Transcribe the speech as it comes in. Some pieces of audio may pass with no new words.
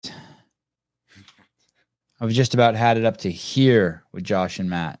I've just about had it up to here with Josh and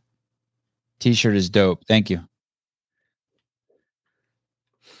Matt. T-shirt is dope. Thank you.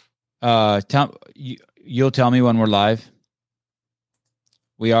 You'll tell me when we're live.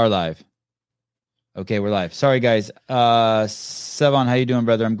 We are live. Okay, we're live. Sorry, guys. Sevon, how you doing,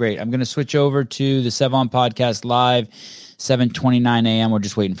 brother? I'm great. I'm going to switch over to the Sevon podcast live, 7:29 a.m. We're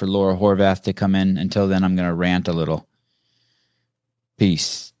just waiting for Laura Horvath to come in. Until then, I'm going to rant a little.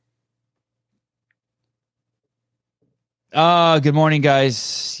 Peace. Good morning,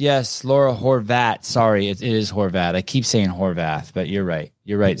 guys. Yes, Laura Horvath. Sorry, it is Horvath. I keep saying Horvath, but you're right.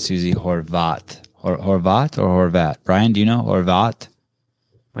 You're right, Susie. Horvath. Horvath or Horvath? Brian, do you know Horvath?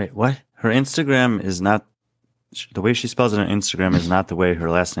 Wait, what? Her Instagram is not... The way she spells it on Instagram is not the way her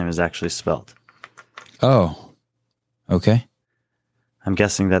last name is actually spelled. Oh, okay. I'm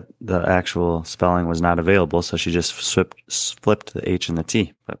guessing that the actual spelling was not available, so she just flipped the H and the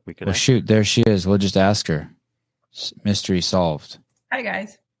T. But we could. Well, shoot, there she is. We'll just ask her. Mystery solved. Hi,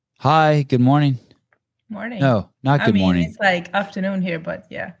 guys. Hi, good morning. Morning. No, not good morning. It's like afternoon here, but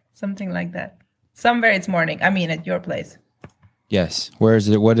yeah, something like that. Somewhere it's morning. I mean, at your place. Yes. Where is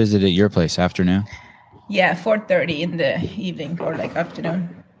it? What is it at your place? Afternoon? Yeah, 4:30 in the evening or like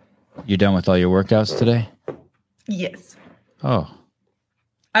afternoon. You done with all your workouts today? Yes. Oh.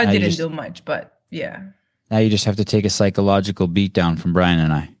 I didn't do much, but yeah. Now you just have to take a psychological beatdown from Brian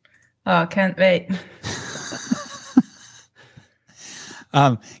and I. Oh, can't wait.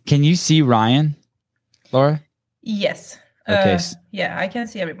 Can you see Ryan, Laura? Yes. Okay. Yeah, I can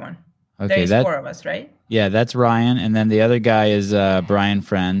see everyone. Okay, there's 4 of us, right? Yeah, that's Ryan, and then the other guy is Brian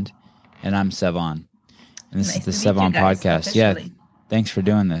Friend, and I'm Sevon. And this is the Sevon podcast. Officially. Yeah, thanks for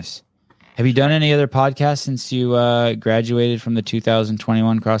doing this. Have you done any other podcasts since you graduated from the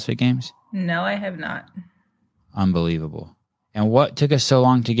 2021 CrossFit Games? No, I have not. Unbelievable. And what took us so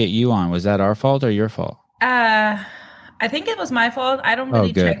long to get you on? Was that our fault or your fault? I think it was my fault. I don't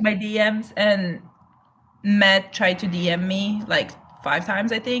really check my DMs, and Matt tried to DM me like 5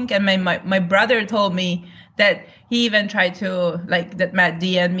 times, I think. And my brother told me that he even tried to, like, that Matt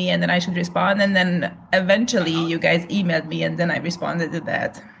DM'd me and then I should respond. And then eventually you guys emailed me and then I responded to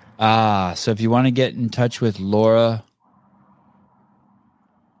that. So if you want to get in touch with Laura,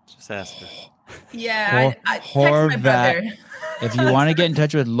 just ask her. Yeah, I text my brother. If you want to get in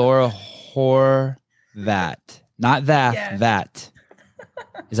touch with Laura Horvath, not that, yeah. That.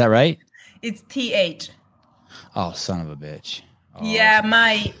 Is that right? It's TH. Oh, son of a bitch. Oh. Yeah,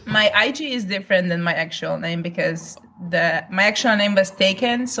 my IG is different than my actual name because my actual name was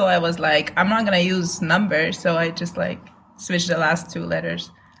taken. So I was like, I'm not going to use numbers. So I just like switched the last 2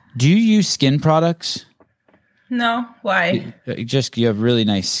 letters. Do you use skin products? No. Why? You have really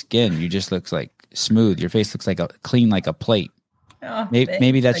nice skin. You just looks like smooth. Your face looks like clean like a plate. Oh,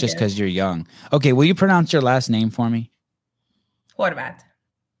 maybe that's just because you're young. Okay, will you pronounce your last name for me? Horvath.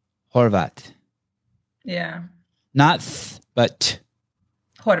 Horvath. Yeah. Not but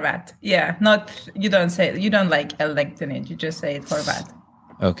Horvath. Yeah. Not, you don't like lengthen it. You just say it Horvath.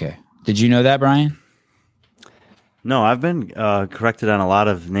 Okay. Did you know that, Brian? No, I've been corrected on a lot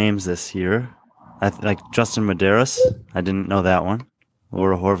of names this year. Like Justin Medeiros. I didn't know that one.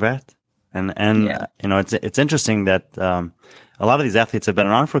 Laura Horvath. And yeah. You know, it's interesting that a lot of these athletes have been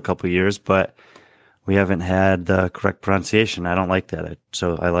around for a couple of years, but we haven't had the correct pronunciation. I don't like that.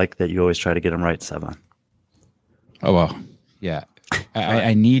 So I like that you always try to get them right, Sevon. Oh, well, yeah.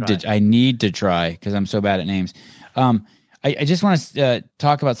 I need to try because I'm so bad at names. I just want to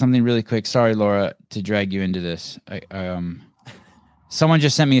talk about something really quick. Sorry, Laura, to drag you into this. Someone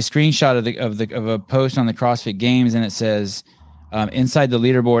just sent me a screenshot of a post on the CrossFit Games, and it says, inside the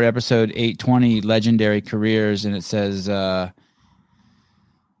leaderboard, episode 820, legendary careers, and it says an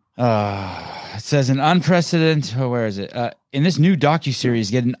unprecedented. Oh, where is it? In this new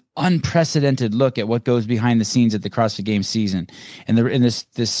docuseries, get an unprecedented look at what goes behind the scenes at the CrossFit Games season. And this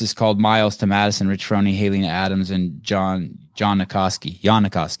is called Miles to Madison, Rich Froning, Haley Adams, and Jan Nikoski.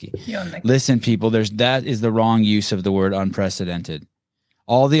 Listen, people, that is the wrong use of the word unprecedented.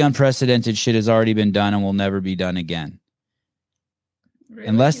 All the unprecedented shit has already been done and will never be done again. Really?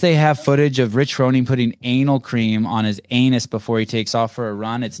 Unless they have footage of Rich Froning putting anal cream on his anus before he takes off for a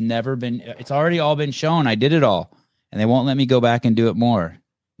run, it's already all been shown. I did it all, and they won't let me go back and do it more.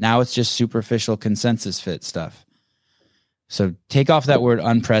 Now it's just superficial consensus fit stuff. So take off that word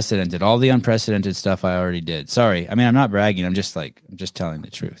unprecedented. All the unprecedented stuff I already did. Sorry. I mean, I'm not bragging. I'm just telling the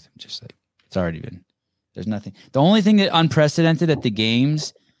truth. I'm just like, it's already been, there's nothing. The only thing that unprecedented at the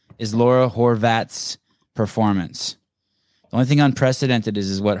games is Laura Horvath's performance. The only thing unprecedented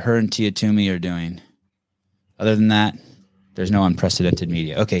is what her and Tia Toomey are doing. Other than that, there's no unprecedented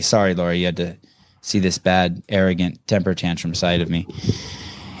media. Okay, sorry, Laura, you had to see this bad, arrogant temper tantrum side of me.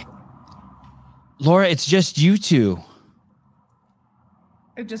 Laura, it's just you two.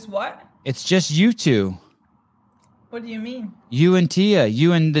 Just what? It's just you two. What do you mean? You and Tia,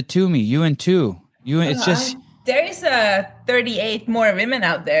 you and the Toomey, you and two. It's just... There is 38 more women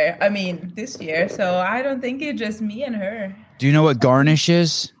out there, this year, so I don't think it's just me and her. Do you know what garnish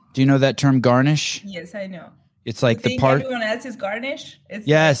is? Do you know that term garnish? Yes, I know. It's like the part... everyone else is garnish?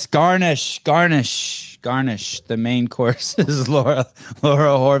 Yes, garnish. The main course is Laura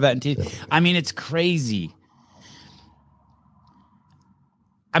Horvath and Tia. It's crazy.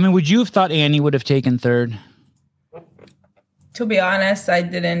 Would you have thought Annie would have taken third? To be honest, I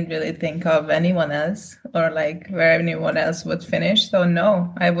didn't really think of anyone else or where anyone else would finish. So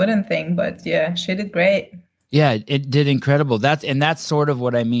no, I wouldn't think. But yeah, she did great. Yeah, it did incredible. That's sort of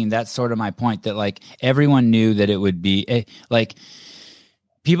what I mean. That's sort of my point, that everyone knew that it would be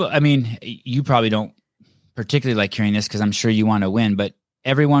people. You probably don't particularly like hearing this because I'm sure you want to win, but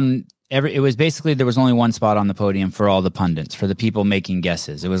it was basically there was only one spot on the podium for all the pundits, for the people making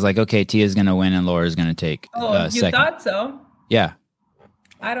guesses. It was okay, Tia's going to win and Laura's going to take you second. Thought so? Yeah.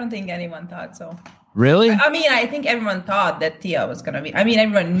 I don't think anyone thought so. Really? I think everyone thought that Tia was going to win.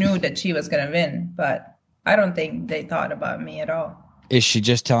 Everyone knew that she was going to win, but I don't think they thought about me at all. Is she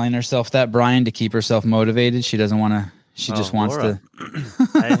just telling herself that, Brian, to keep herself motivated? She doesn't want to, she just wants Laura.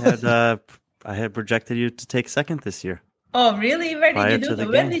 to. I had projected you to take second this year. Oh, really? When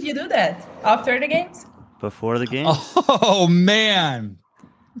did you do that? After the games? Before the games. Oh, man.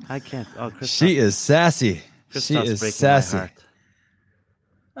 I can't. Oh, Christoph. She is sassy. She is sassy.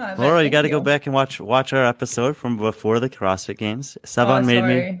 Oh, Laura, you got to go back and watch our episode from before the CrossFit Games. Sevan made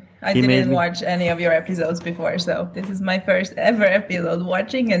me. I didn't watch any of your episodes before, so this is my first ever episode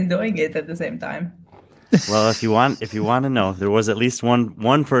watching and doing it at the same time. Well, if you want to know, there was at least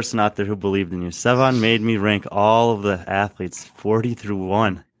one person out there who believed in you. Sevan made me rank all of the athletes 40 through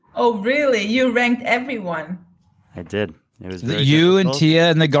 1. Oh, really? You ranked everyone? I did. It was very you difficult. And Tia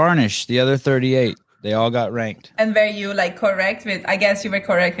and the garnish, the other 38. They all got ranked. And were you correct with? I guess you were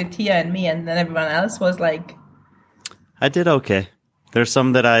correct with Tia and me, and then everyone else was like. I did okay. There's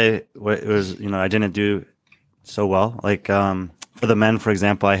some that I didn't do so well. For the men, for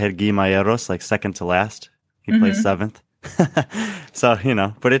example, I had Guy Mayeros second to last. He placed 7th. So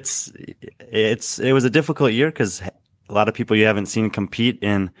but it was a difficult year because a lot of people you haven't seen compete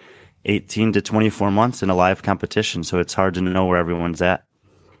in 18 to 24 months in a live competition. So it's hard to know where everyone's at.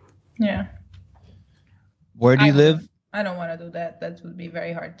 Yeah. Where do you live? I don't want to do that. That would be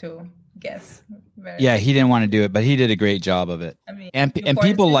very hard to guess. He didn't want to do it, but he did a great job of it. And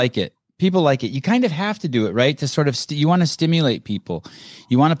people like it. People like it. You kind of have to do it, right? To sort of, you want to stimulate people.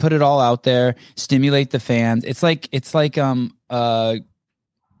 You want to put it all out there, stimulate the fans. It's like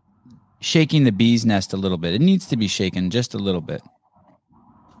shaking the bee's nest a little bit. It needs to be shaken just a little bit.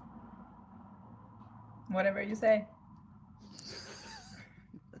 Whatever you say.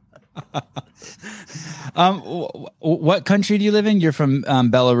 What country do you live in? You're from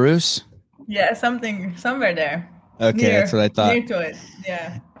Belarus? Yeah, somewhere there. Okay, that's what I thought. Near to it,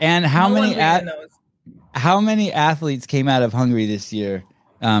 yeah. And how many athletes came out of Hungary this year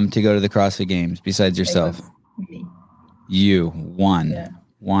to go to the CrossFit Games besides yourself? Me. You,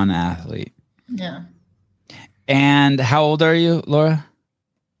 one athlete. Yeah. And how old are you, Laura?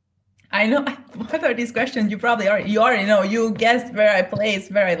 I know. What are these questions? You already know. You guessed where I place,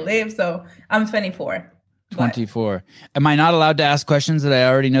 where I live. So I'm 24. 24. Am I not allowed to ask questions that I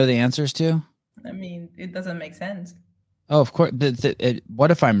already know the answers to? It doesn't make sense. Oh, of course.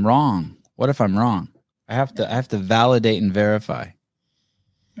 What if I'm wrong? I have to validate and verify.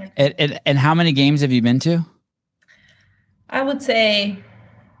 Okay. And how many games have you been to? I would say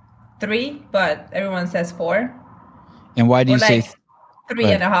 3, but everyone says 4. And why do you say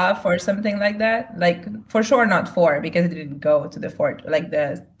 3.5 or something like that? For sure not 4 because it didn't go to the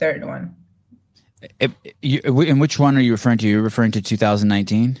the third one. And which one are you referring to? You're referring to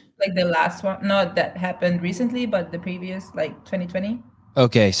 2019? The last one, not that happened recently, but the previous 2020.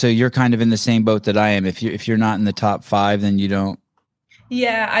 Okay, so you're kind of in the same boat that I am. If you're not in the top 5, then you don't.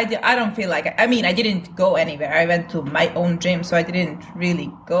 Yeah, I don't feel like I didn't go anywhere. I went to my own gym, so I didn't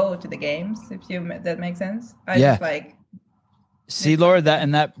really go to the games. That makes sense. See, Laura,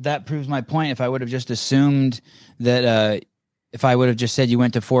 that proves my point. If I would have just assumed that, if I would have just said you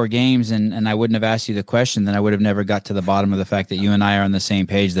went to 4 games and I wouldn't have asked you the question, then I would have never got to the bottom of the fact that you and I are on the same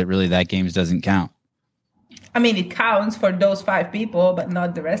page that really that games doesn't count. It counts for those 5 people, but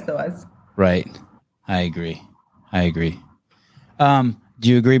not the rest of us. Right. I agree. Do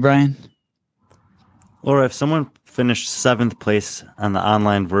you agree, Brian? Laura, if someone finished 7th place on the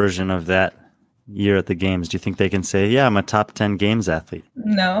online version of that year at the games, do you think they can say, yeah, I'm a top 10 games athlete?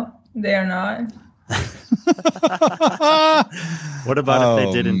 No, they are not. What about if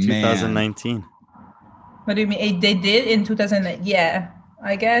they did in 2019? What do you mean? They did in 2009? Yeah,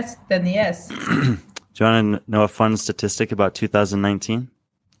 I guess then yes. Do you want to know a fun statistic about 2019?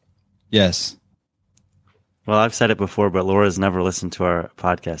 Yes. Well, I've said it before, but Laura's never listened to our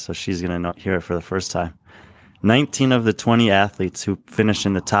podcast, so she's going to hear it for the first time. 19 of the 20 athletes who finished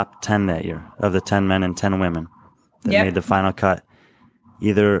in the top 10 that year, of the 10 men and 10 women that made the final cut,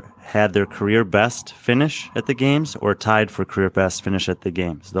 either had their career best finish at the games or tied for career best finish at the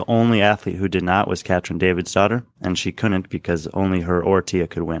games. The only athlete who did not was Katrin Davidsdottir, and she couldn't because only her or Tia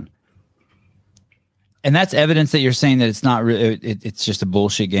could win. And that's evidence that you're saying that it's not really, it's just a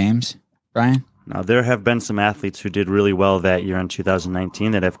bullshit games, Brian? Now, there have been some athletes who did really well that year in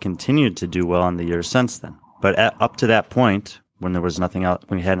 2019 that have continued to do well in the years since then. But up to that point, when there was nothing else,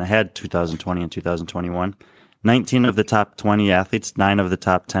 when we hadn't had 2020 and 2021, 19 of the top 20 athletes, 9 of the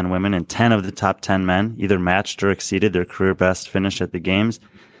top 10 women, and 10 of the top 10 men either matched or exceeded their career best finish at the games,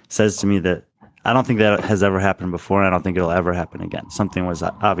 says to me that I don't think that has ever happened before, and I don't think it'll ever happen again. Something was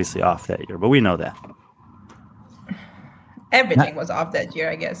obviously off that year, but we know that. Everything was off that year,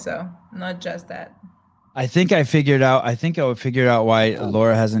 I guess, so not just that. I think I figured out why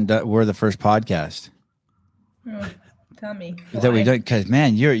Laura hasn't done, we're the first podcast. Oh, tell me. That we don't, because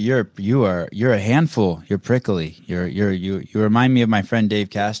man, you're a handful. You're prickly. You remind me of my friend Dave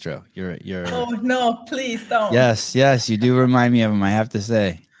Castro. You're. Oh no! Please don't. Yes, you do remind me of him. I have to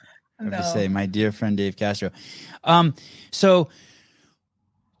say, my dear friend Dave Castro. So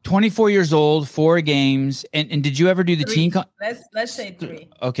 24 years old, 4 games, and did you ever do the 3. teen? Let's say 3.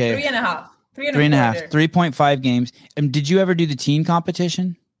 Okay. 3.5. 3.5. 3.5 games. And did you ever do the teen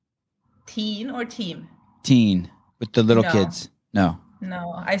competition? Teen or team? Teen with the little kids. No,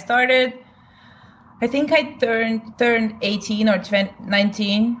 I started, I think I turned 18 or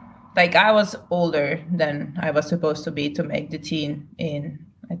 19. Like I was older than I was supposed to be to make the teen in,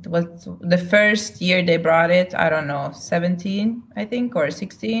 it was the first year they brought it, I don't know, 17 I think, or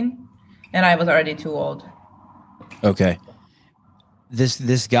 16, and I was already too old. Okay.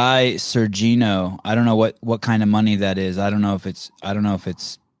 This guy Sergino, I don't know what kind of money that is. I don't know if it's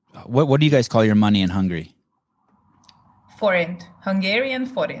what do you guys call your money in Hungary? Forint. Hungarian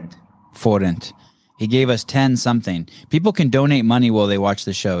forint. Forint. He gave us 10 something. People can donate money while they watch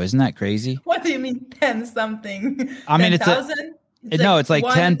the show. Isn't that crazy? What do you mean 10 something? I mean, 10,000? It's like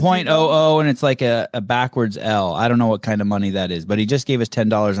 10.00 and it's like a backwards L. I don't know what kind of money that is, but he just gave us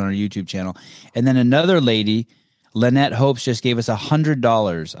 $10 on our YouTube channel. And then another lady, Lynette Hopes, just gave us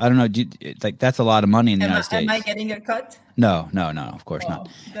 $100. I don't know. That's a lot of money in the United States. Am I getting a cut? No, of course not.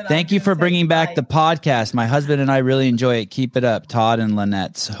 Thank you for bringing back the podcast. My husband and I really enjoy it. Keep it up. Todd and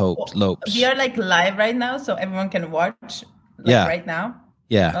Lynette's Lopes. We are like live right now, so everyone can watch right now.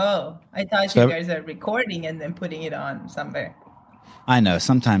 Yeah. Oh, I thought you guys are recording and then putting it on somewhere. I know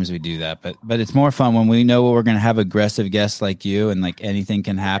sometimes we do that, but it's more fun when we know we're going to have aggressive guests like you and like anything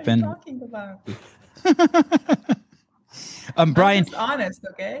can happen. What are you talking about? Brian, I'm just honest,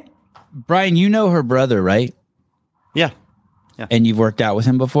 okay? Brian, you know her brother, right? Yeah. And you've worked out with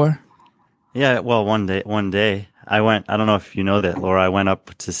him before? Yeah. Well, one day I went, I don't know if you know that, Laura, I went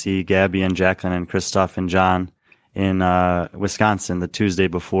up to see Gabby and Jacqueline and Christoph and John in Wisconsin the Tuesday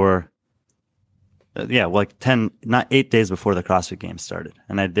before. Like 8 days before the CrossFit Games started.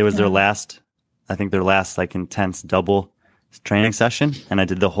 And it was their last like intense double training session. And I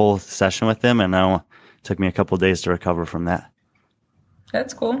did the whole session with them, and now it took me a couple of days to recover from that.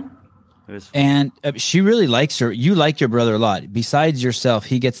 That's cool. And she really likes her. You like your brother a lot. Besides yourself,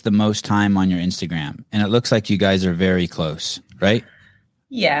 he gets the most time on your Instagram. And it looks like you guys are very close, right?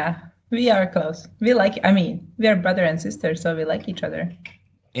 Yeah, we are close. We are brother and sister, so we like each other.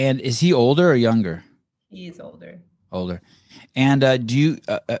 And is he older or younger? He is older. Older. And do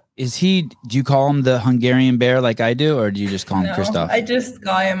you call him the Hungarian bear like I do, or do you just call him Christoph? I just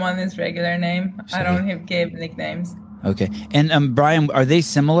call him on his regular name. I don't give nicknames. Okay. And Brian, are they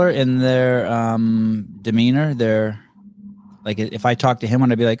similar in their demeanor? They're like, if I talk to him,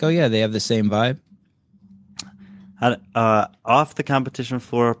 would I be like, oh yeah, they have the same vibe? Off the competition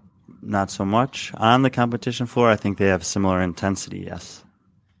floor, not so much. On the competition floor, I think they have similar intensity. Yes.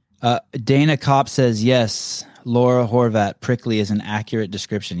 Dana Kopp says yes. Laura Horvath, prickly is an accurate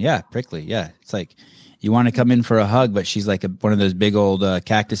description. Yeah, prickly. Yeah, it's like you want to come in for a hug, but she's like one of those big old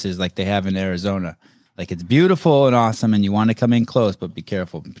cactuses like they have in Arizona. Like it's beautiful and awesome, and you want to come in close, but be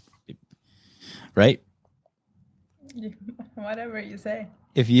careful, right? Whatever you say.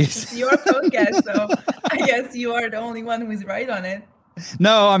 It's your podcast, so I guess you are the only one who's right on it.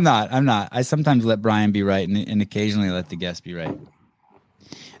 No, I'm not. I sometimes let Brian be right and occasionally let the guest be right.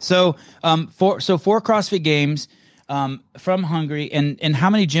 So, four CrossFit Games from Hungary, and how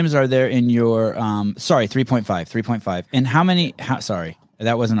many gyms are there in your? 3.5. And how many? Sorry,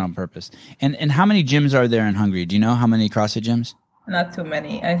 that wasn't on purpose. And how many gyms are there in Hungary? Do you know how many CrossFit gyms? Not too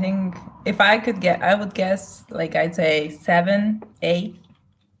many. I think if I could get, I would guess like I'd say 7, 8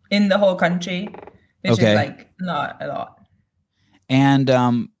 in the whole country, which is like not a lot.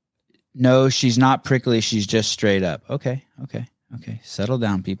 And no, she's not prickly. She's just straight up. Okay. Settle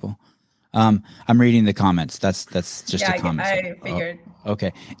down, people. I'm reading the comments. That's just a comment. I figured. Oh,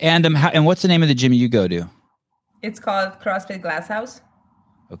 okay. And what's the name of the gym you go to? It's called CrossFit Glass House.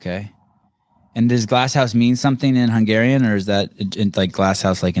 Okay. And does glass house mean something in Hungarian, or is that like glass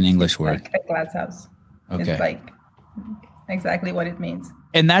house like an English word? Like a glass house. Okay. It's like exactly what it means.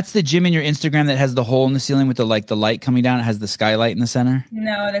 And that's the gym in your Instagram that has the hole in the ceiling with the light coming down. It has the skylight in the center.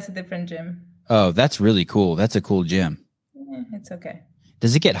 No, that's a different gym. Oh, that's really cool. That's a cool gym. It's okay.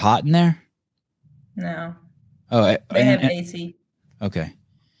 Does it get hot in there? No. Oh, they have AC. Okay.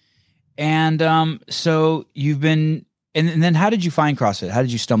 And so you've been, and then how did you find CrossFit? How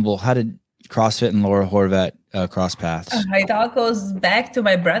did you stumble? How did CrossFit and Laura Horvath cross paths? It all goes back to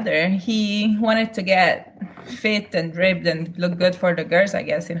my brother. He wanted to get fit and ripped and look good for the girls, I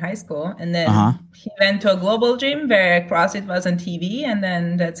guess, in high school. And then he went to a global gym where CrossFit was on TV. And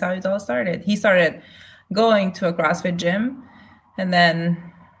then that's how it all started. He started going to a CrossFit gym. And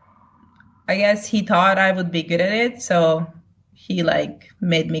then I guess he thought I would be good at it. So he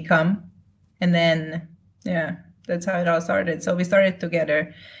made me come. And then, yeah, that's how it all started. So we started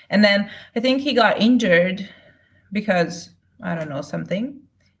together. And then I think he got injured because, I don't know, something.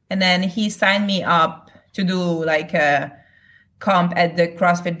 And then he signed me up to do a comp at the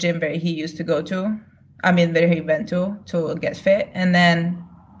CrossFit gym where he used to go to. I mean, where he went to get fit. And then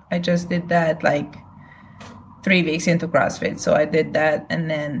I just did that 3 weeks into CrossFit. So I did that. And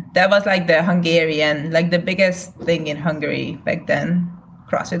then that was the Hungarian, the biggest thing in Hungary back then,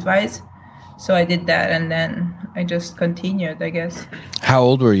 CrossFit wise. So I did that, and then I just continued, I guess. How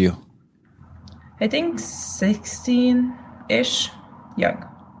old were you? I think 16-ish, young.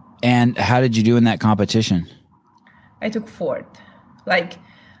 And how did you do in that competition? I took 4th. I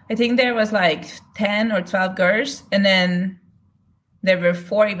think there was 10 or 12 girls, and then there were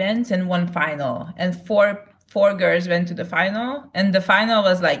 4 events and 1 final. And four girls went to the final, and the final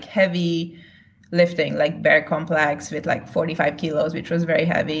was heavy lifting, bear complex with 45 kilos, which was very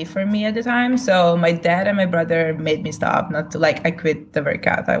heavy for me at the time. So my dad and my brother made me stop, not to I quit the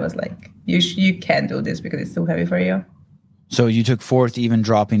workout. I was you can't do this because it's too heavy for you. So you took 4th, even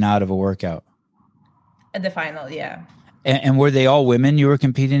dropping out of a workout? At the final, yeah. And were they all women you were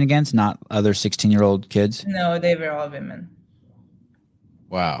competing against, not other 16-year-old kids? No, they were all women.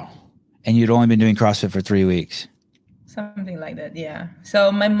 Wow. And you'd only been doing CrossFit for 3 weeks? Something like that, yeah.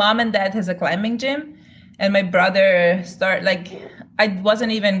 So my mom and dad has a climbing gym, and my brother I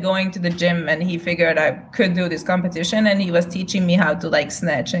wasn't even going to the gym, and he figured I could do this competition, and he was teaching me how to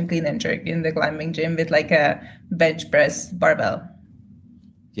snatch and clean and jerk in the climbing gym with a bench press barbell.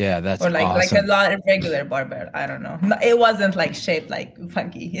 Yeah, that's awesome. Awesome. A lot of regular barbell. I don't know. It wasn't shaped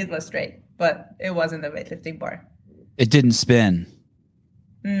funky. It was straight, but it wasn't a weightlifting bar. It didn't spin.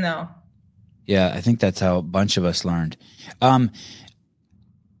 No. Yeah, I think that's how a bunch of us learned. Are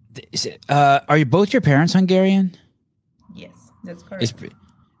you both your parents Hungarian? Yes, that's correct.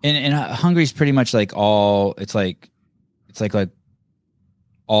 And Hungary's pretty much all it's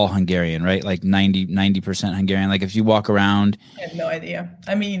all Hungarian, right? 90% Hungarian. If you walk around, I have no idea.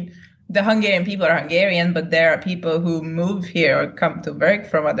 I mean, the Hungarian people are Hungarian, but there are people who move here or come to work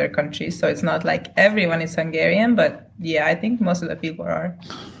from other countries. So it's not everyone is Hungarian, but yeah, I think most of the people are.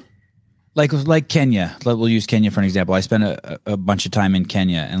 Like Kenya. We'll use Kenya for an example. I spent a bunch of time in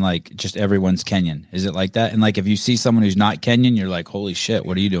Kenya, and just everyone's Kenyan. Is it like that? And if you see someone who's not Kenyan, you're like, holy shit,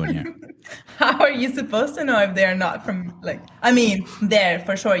 what are you doing here? How are you supposed to know if they're not from I mean, there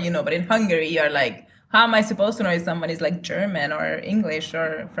for sure, but in Hungary, you're how am I supposed to know if someone is German or English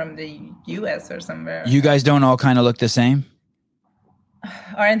or from the US or somewhere? You guys don't all kind of look the same?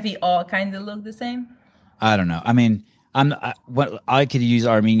 Aren't we all kind of look the same? I don't know. I mean, I could use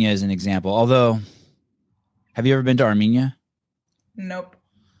Armenia as an example. Although, have you ever been to Armenia? Nope.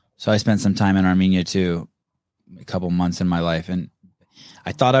 So I spent some time in Armenia too, a couple months in my life, and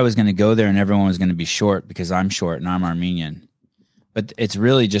I thought I was going to go there and everyone was going to be short because I'm short and I'm Armenian. But it's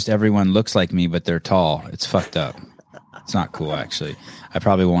really just everyone looks like me, but they're tall. It's fucked up. It's not cool, actually. I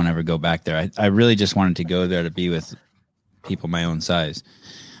probably won't ever go back there. I really just wanted to go there to be with people my own size.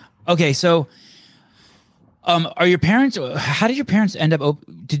 Okay, so Are your parents? How did your parents end up?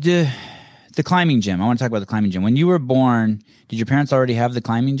 Did the climbing gym? I want to talk about the climbing gym. When you were born, did your parents already have the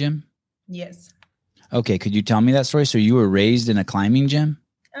climbing gym? Yes. Okay, could you tell me that story? So you were raised in a climbing gym?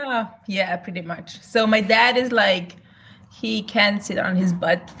 Oh, yeah, pretty much. So my dad is like, he can't sit on his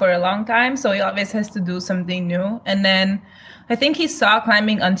butt for a long time, so he always has to do something new. And then I think he saw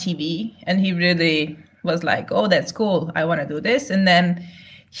climbing on TV, and he really was like, "Oh, that's cool. I want to do this." And then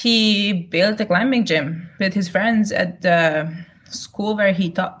he built a climbing gym with his friends at the school where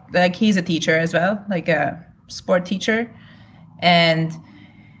he taught. Like, he's a teacher as well, like a sport teacher. And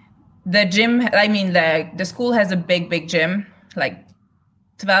the gym, I mean, the school has a big gym, like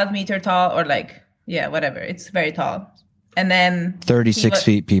 12-meter tall, or like, yeah, whatever. It's very tall. And then 36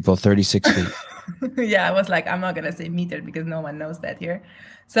 feet, people, 36 feet. Yeah, I was like, I'm not going to say meter because no one knows that here.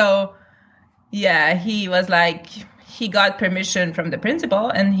 So yeah, he was like, he got permission from the principal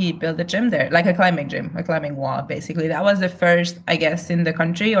and he built a gym there, like a climbing wall, basically. That was the first, I guess, in the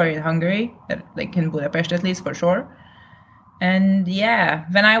country or in Hungary, like in Budapest at least, for sure. And yeah,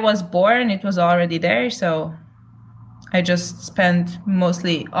 when I was born, it was already there. So I just spent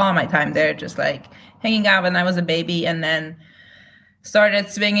mostly all my time there, just like hanging out when I was a baby, and then started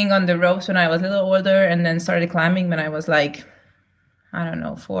swinging on the ropes when I was a little older, and then started climbing when I was like, I don't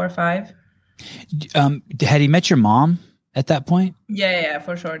know, 4 or 5. Had he met your mom at that point? Yeah,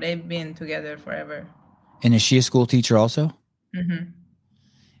 for sure. They've been together forever. And is she a school teacher also? Mm-hmm.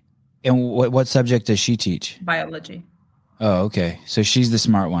 And what subject does she teach? Biology. Oh, okay. So she's the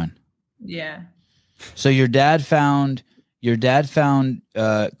smart one. Yeah. So your dad found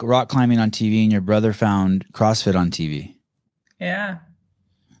rock climbing on TV, and your brother found CrossFit on TV. Yeah.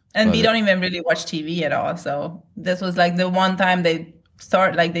 And we don't even really watch TV at all. So this was like the one time they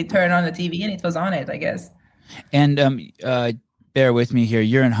turn on the TV and it was on it, I guess. And bear with me here.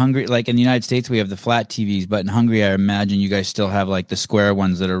 You're in Hungary. Like in the United States, we have the flat TVs, but in Hungary, I imagine you guys still have like the square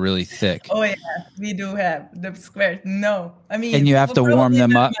ones that are really thick. Oh yeah, we do have the square. No, I mean, and you have to warm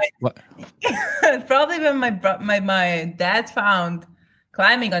them up. Probably when my dad found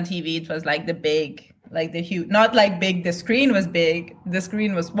climbing on TV, it was like the big, like the huge, not like big. The screen was big, the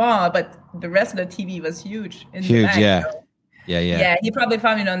screen was small, but the rest of the TV was huge. Huge, back, yeah. So. Yeah. Yeah, he probably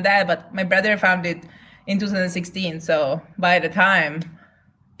found it on that, but my brother found it in 2016. So by the time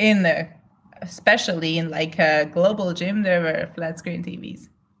especially in like a global gym, there were flat screen TVs.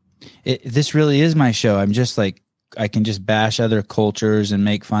 This really is my show. I'm just like, I can just bash other cultures and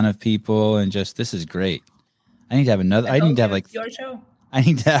make fun of people, and this is great. I need to have another. I need to have like your show. I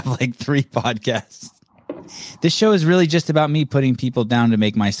need to have like 3 podcasts. This show is really just about me putting people down to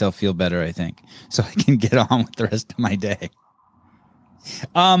make myself feel better, I think, so I can get on with the rest of my day.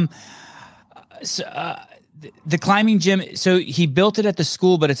 The climbing gym. So he built it at the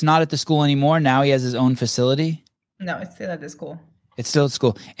school, but it's not at the school anymore. Now he has his own facility. No, it's still at the school. It's still at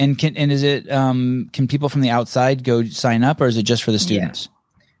school. And is it? Can people from the outside go sign up, or is it just for the students?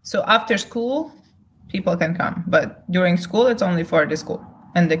 Yeah. So after school, people can come, but during school, it's only for the school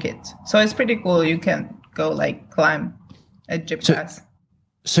and the kids. So it's pretty cool. You can go like climb a gym class.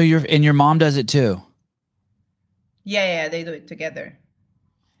 So your mom does it too. Yeah, they do it together.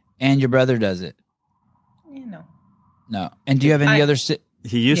 And your brother does it? No. And do you have any other...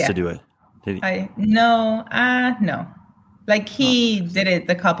 He used to do it. Did he? No. Like he did it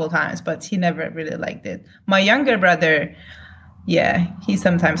a couple times, but he never really liked it. My younger brother, yeah, he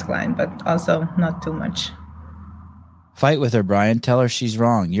sometimes climbed, but also not too much. Fight with her, Brian. Tell her she's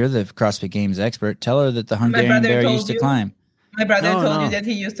wrong. You're the CrossFit Games expert. Tell her that the Hungarian bear used to climb. My brother told you that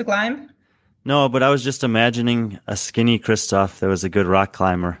he used to climb? No, but I was just imagining a skinny Christoph that was a good rock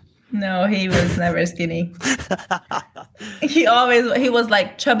climber. No, he was never skinny. He was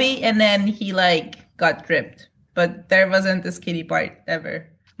like chubby, and then he like got ripped. But there wasn't the skinny part ever.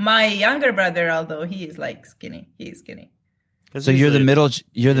 My younger brother, although he is like skinny, he's skinny. So you're the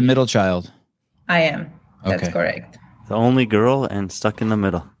middle child. I am. That's correct. The only girl and stuck in the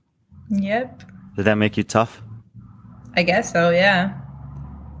middle. Yep. Did that make you tough? I guess so, yeah.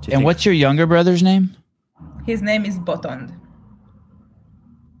 And what's your younger brother's name? His name is Botond.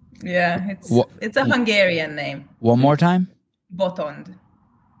 Yeah, it's a Hungarian name. One more time? Botond.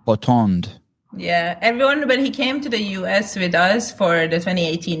 Botond. Yeah, everyone, when he came to the US with us for the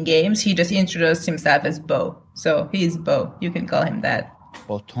 2018 games, he just introduced himself as Bo. So he's Bo. You can call him that.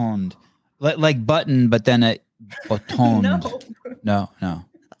 Botond. Like button, but then a Botond. No.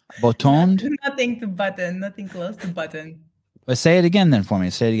 Botond? Nothing to button. Nothing close to button. But say it again then for me.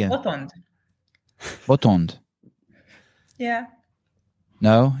 Say it again. Botond. Yeah.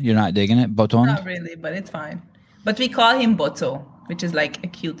 No, you're not digging it? Botond? Not really, but it's fine. But we call him Boto, which is like a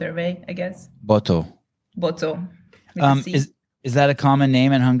cuter way, I guess. Boto. Bozo. With a C. Is that a common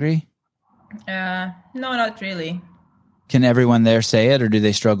name in Hungary? No, not really. Can everyone there say it, or do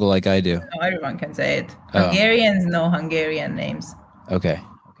they struggle like I do? No, everyone can say it. Hungarians know Hungarian names. Okay.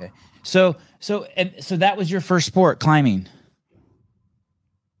 So that was your first sport, climbing.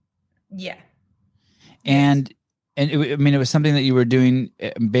 Yeah. And it was something that you were doing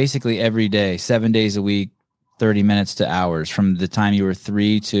basically every day, 7 days a week, 30 minutes to hours from the time you were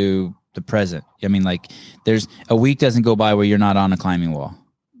 3 to the present. I mean, like there's a week doesn't go by where you're not on a climbing wall.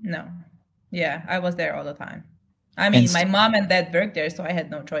 No. Yeah, I was there all the time. I mean, my mom and dad worked there, so I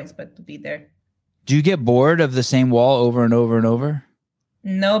had no choice but to be there. Do you get bored of the same wall over and over and over?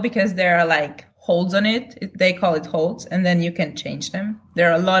 No, because there are like holes on it. They call it holes, and then you can change them.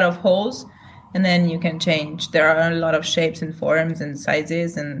 There are a lot of holes, and then you can change. There are a lot of shapes and forms and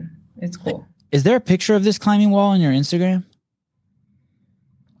sizes, and it's cool. Is there a picture of this climbing wall on your Instagram?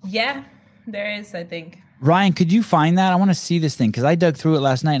 Yeah, there is, I think. Ryan, could you find that? I want to see this thing because I dug through it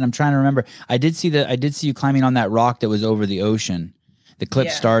last night and I'm trying to remember. I did see you climbing on that rock that was over the ocean. The clip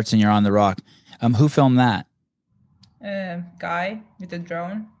starts and you're on the rock. Who filmed that? Guy with a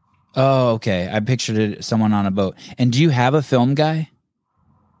drone. Oh, okay. I pictured it someone on a boat. And do you have a film guy?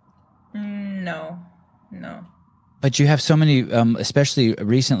 No. But you have so many, especially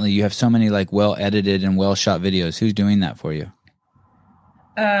recently, you have so many like well edited and well shot videos. Who's doing that for you?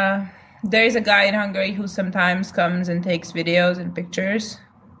 There is a guy in Hungary who sometimes comes and takes videos and pictures.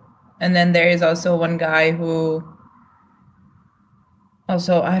 And then there is also one guy who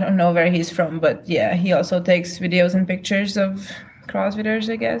also, I don't know where he's from, but yeah, he also takes videos and pictures of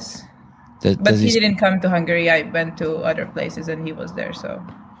CrossFitters, I guess. But he didn't come to Hungary. I went to other places and he was there. So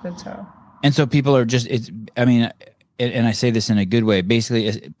that's how. And so people are just, and I say this in a good way,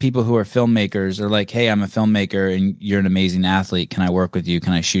 basically people who are filmmakers are like, hey, I'm a filmmaker and you're an amazing athlete. Can I work with you?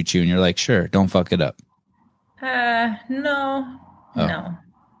 Can I shoot you? And you're like, sure, don't fuck it up. No.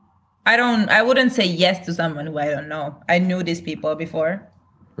 I wouldn't say yes to someone who I don't know. I knew these people before.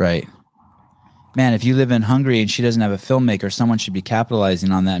 Right. Man, if you live in Hungary and she doesn't have a filmmaker, someone should be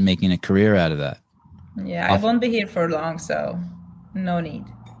capitalizing on that and making a career out of that. Yeah, I won't be here for long, so no need.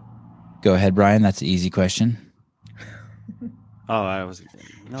 Go ahead, Brian. That's an easy question. Oh,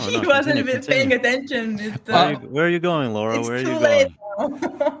 He wasn't even paying attention. Where are you going, Laura? It's where are too you late going?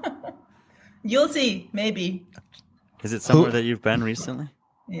 now. You'll see, maybe. Is it somewhere that you've been recently?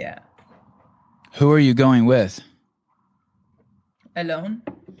 Yeah. Who are you going with? Alone.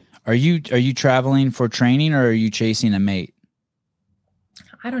 Are you traveling for training or are you chasing a mate?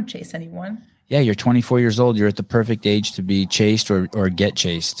 I don't chase anyone. Yeah, you're 24 years old. You're at the perfect age to be chased or get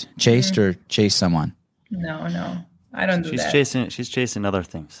chased. Chased or chase someone. No. I don't do that. She's chasing other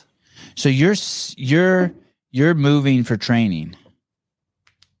things. So you're moving for training.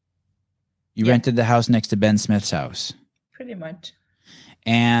 You rented the house next to Ben Smith's house. Pretty much.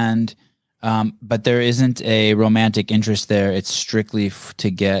 And but there isn't a romantic interest there. It's strictly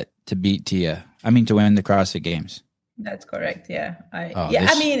to beat Tia. To win the CrossFit Games. That's correct. Yeah.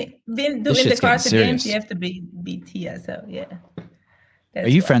 To win the CrossFit Games, you have to beat Tia. So yeah. Are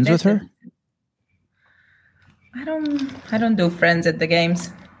you friends with her? I don't do friends at the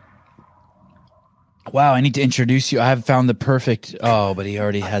games. Wow, I need to introduce you. I have found the perfect. Oh, but he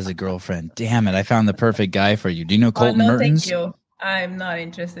already has a girlfriend. Damn it! I found the perfect guy for you. Do you know Colton Mertens? Thank you. I'm not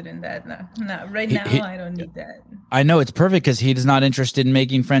interested in that. No, right now I don't need that. I know it's perfect because he's not interested in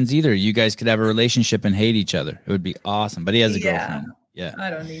making friends either. You guys could have a relationship and hate each other. It would be awesome. But he has a girlfriend. Yeah, I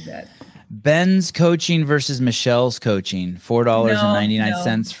don't need that. Ben's coaching versus Michelle's coaching.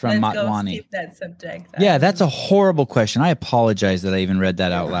 $4.99 from Matwani. Skip that subject. Yeah, that's a horrible question. I apologize that I even read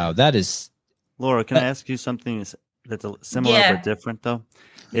that out loud. That is. Laura, can I ask you something that's similar but different though?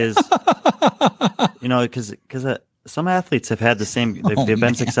 Is because some athletes have had the same. They've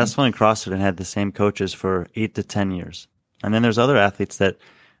been successful in CrossFit and had the same coaches for 8 to 10 years, and then there's other athletes that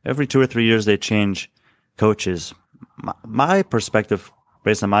every 2 or 3 years they change coaches. My perspective,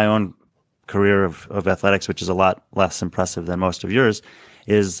 based on my own career of athletics, which is a lot less impressive than most of yours,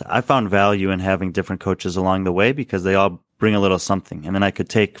 is I found value in having different coaches along the way because they all bring a little something. And then I could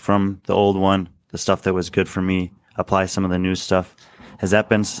take from the old one, the stuff that was good for me, apply some of the new stuff. Has that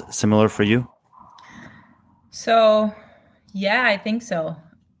been similar for you? So, yeah, I think so.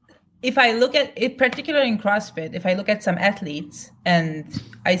 If I look at it, particularly in CrossFit, if I look at some athletes and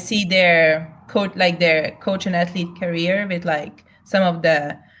I see their coach and athlete career with like some of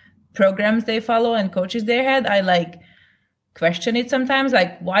the programs they follow and coaches they had, I question it sometimes.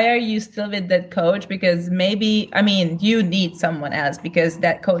 Like, why are you still with that coach? Because maybe, you need someone else because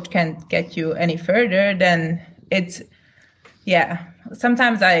that coach can't get you any further. Then it's,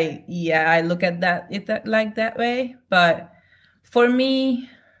 sometimes I look at that way. But for me,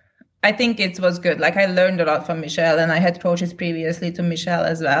 I think it was good. Like I learned a lot from Michelle, and I had coaches previously to Michelle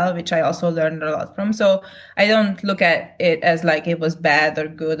as well, which I also learned a lot from. So I don't look at it as like it was bad or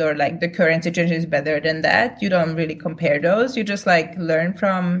good, or like the current situation is better than that. You don't really compare those. You just like learn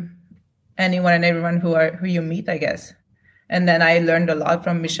from anyone and everyone who you meet, I guess. And then I learned a lot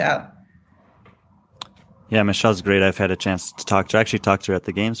from Michelle. Yeah, Michelle's great. I've had a chance to talk to her. I actually talked to her at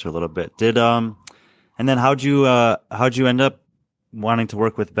the games for a little bit. And then how'd you end up wanting to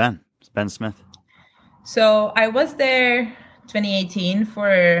work with Ben Smith? So I was there 2018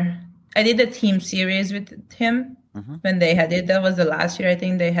 I did a team series with him when they had it. That was the last year I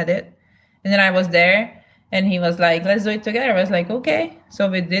think they had it. And then I was there and he was like, let's do it together. I was like, okay. So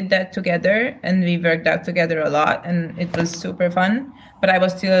we did that together and we worked out together a lot and it was super fun. But I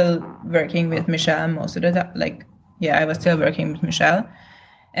was still working with Michelle most of the time. I was still working with Michelle.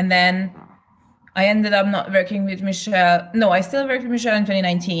 And then I ended up not working with Michelle. No, I still worked with Michelle in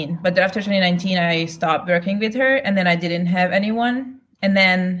 2019. But after 2019, I stopped working with her. And then I didn't have anyone. And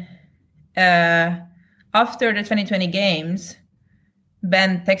then after the 2020 games,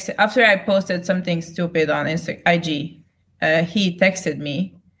 Ben texted, after I posted something stupid on IG, he texted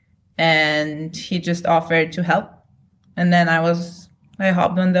me and he just offered to help. And then I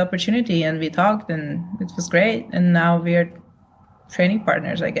hopped on the opportunity and we talked and it was great. And now we're training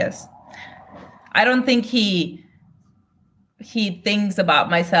partners, I guess. I don't think he thinks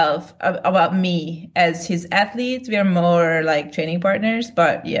about me as his athlete. We are more like training partners,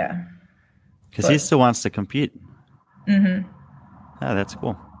 but yeah. Because he still wants to compete. Mm-hmm. Yeah, that's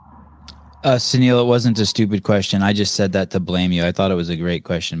cool. Sunil, it wasn't a stupid question. I just said that to blame you. I thought it was a great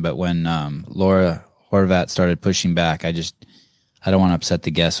question, but when Laura Horvath started pushing back, I don't want to upset the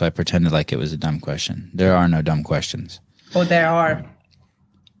guest, so I pretended like it was a dumb question. There are no dumb questions. Oh, there are.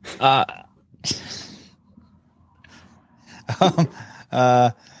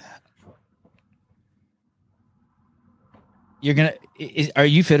 Are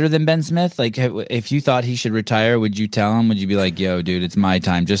you fitter than Ben Smith? Like, if you thought he should retire, would you tell him? Would you be like, yo, dude, it's my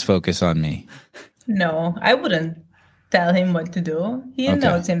time. Just focus on me? No, I wouldn't tell him what to do. He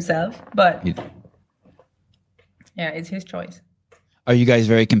knows himself, but yeah, it's his choice. Are you guys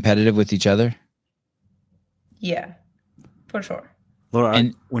very competitive with each other? Yeah, for sure.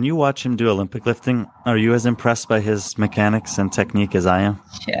 Laura, when you watch him do Olympic lifting, are you as impressed by his mechanics and technique as I am?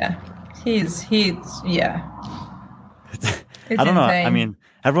 Yeah, he's yeah. I don't know. Insane. I mean,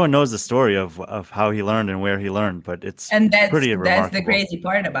 everyone knows the story of how he learned and where he learned, but pretty remarkable. That's the crazy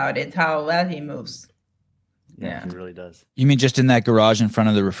part about it, how well he moves. Yeah, he really does. You mean just in that garage in front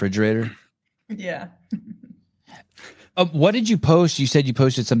of the refrigerator? Yeah. What did you post? You said you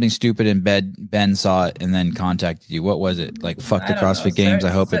posted something stupid and Ben saw it and then contacted you. What was it? Like, fuck the CrossFit Games. I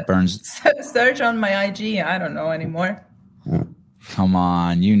hope it burns. Search on my IG. I don't know anymore. Come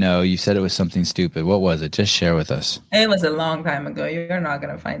on. You said it was something stupid. What was it? Just share with us. It was a long time ago. You're not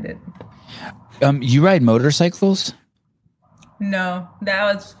going to find it. You ride motorcycles? No,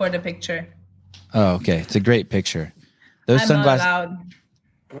 that was for the picture. Oh, okay. It's a great picture. Those I'm sunglasses. not allowed,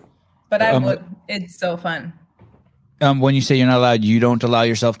 but I would. It's so fun. When you say you're not allowed, you don't allow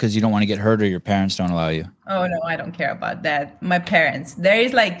yourself because you don't want to get hurt, or your parents don't allow you? Oh, no, I don't care about that. My parents. There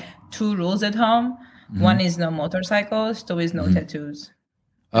is like 2 rules at home. Mm-hmm. 1 is no motorcycles. 2 is no tattoos.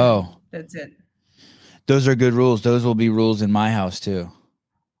 Oh. That's it. Those are good rules. Those will be rules in my house too.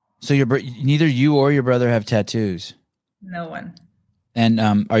 So neither you or your brother have tattoos? No one. And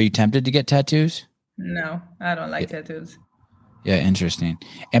are you tempted to get tattoos? No, I don't like tattoos. Yeah, interesting.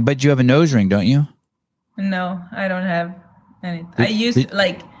 But you have a nose ring, don't you? No, I don't have any.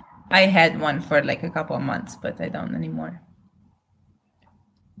 I had one for like a couple of months, but I don't anymore.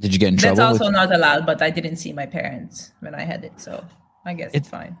 Did you get in trouble? That's also not allowed, but I didn't see my parents when I had it, so I guess it's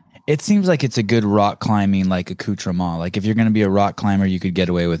fine. It seems like it's a good rock climbing like accoutrement. Like if you're going to be a rock climber, you could get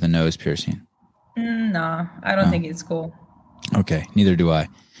away with a nose piercing. No, I don't think it's cool. Okay, neither do I.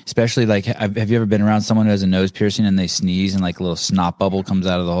 Especially like, have you ever been around someone who has a nose piercing and they sneeze and like a little snot bubble comes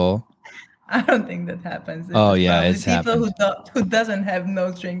out of the hole? I don't think that happens. It's people who doesn't have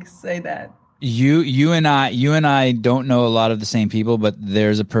nose rings say that. You and I don't know a lot of the same people, but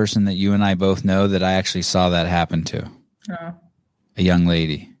there's a person that you and I both know that I actually saw that happen to. Oh. A young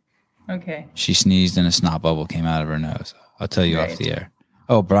lady. Okay. She sneezed and a snot bubble came out of her nose. I'll tell you off the air.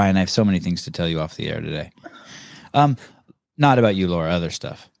 Oh, Brian, I have so many things to tell you off the air today. Not about you, Laura, other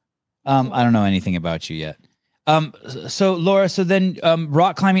stuff. I don't know anything about you yet. So Laura, then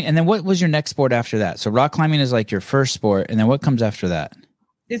rock climbing, and then what was your next sport after that? So rock climbing is like your first sport, and then what comes after that?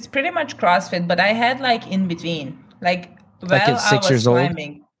 It's pretty much CrossFit, but I had like in between. Like Like at 6 years old?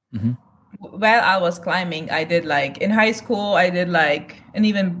 Mm-hmm. While I was climbing, I did like in high school, and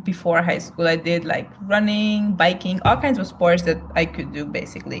even before high school, I did like running, biking, all kinds of sports that I could do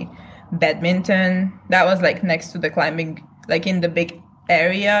basically. Badminton, that was like next to the climbing, like in the big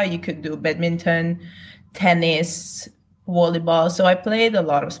area, you could do badminton, tennis, volleyball. So I played a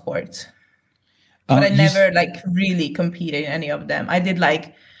lot of sports, but I never like really competed in any of them. I did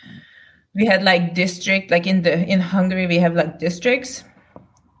like, we had like district, like in Hungary, we have like districts.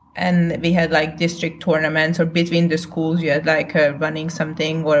 And we had like district tournaments, or between the schools, you had like a running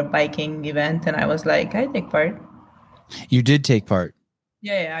something or a biking event. And I was like, I take part. You did take part?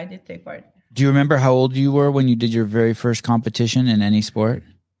 Yeah, I did take part. Do you remember how old you were when you did your very first competition in any sport?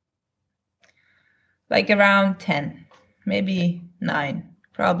 Like around 10, maybe 9,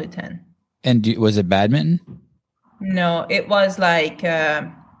 probably 10. And was it badminton? No, it was like,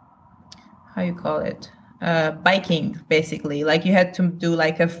 how you call it? Biking, basically. Like you had to do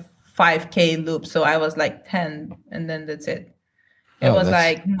like a 5K loop. So I was like 10, and then that's it. It was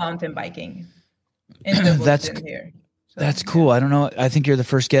like mountain biking in the woods in here. So, that's cool. I don't know. I think you're the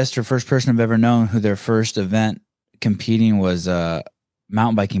first guest or first person I've ever known who their first event competing was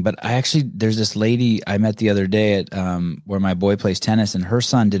mountain biking. But there's this lady I met the other day at where my boy plays tennis, and her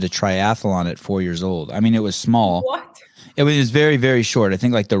son did a triathlon at 4 years old. I mean, it was small. What? It was very, very short. I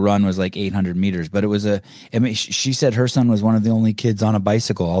think like the run was like 800 meters, but it was she said her son was one of the only kids on a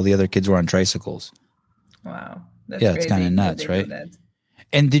bicycle. All the other kids were on tricycles. Wow. That's it's kind of nuts, right?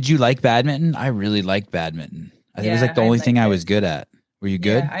 And did you like badminton? I really liked badminton. I think it was like the only thing I was good at. Were you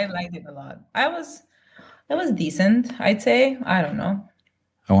good? Yeah, I liked it a lot. I was decent, I'd say. I don't know.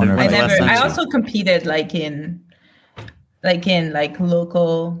 I also competed in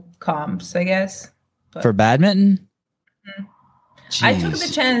local comps, I guess. But for badminton? I took the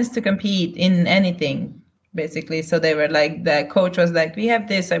chance to compete in anything, basically. So they were like, the coach was like, we have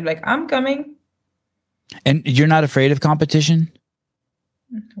this. I'm like, I'm coming. And you're not afraid of competition?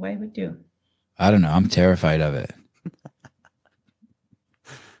 Why would you? I don't know. I'm terrified of it.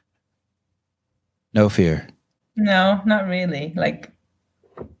 No fear. No, not really.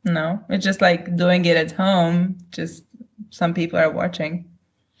 No, it's just like doing it at home. Just some people are watching.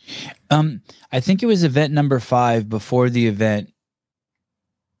 I think it was event number 5. Before the event,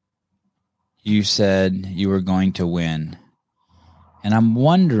 you said you were going to win. And I'm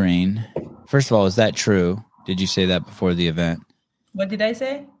wondering, first of all, is that true? Did you say that before the event? What did I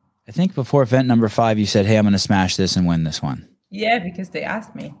say? I think before event number 5, you said, hey, I'm going to smash this and win this one. Yeah, because they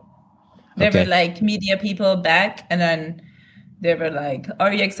asked me. They were like media people back, and then they were like,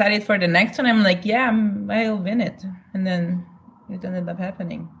 are you excited for the next one? I'm like, yeah, I'll win it. And then it ended up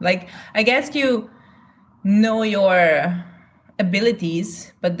happening. Like, I guess you know your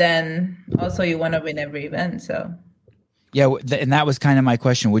abilities, but then also you want to win every event. So yeah, and that was kind of my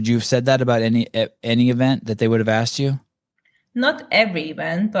question. Would you have said that about any event that they would have asked you? Not every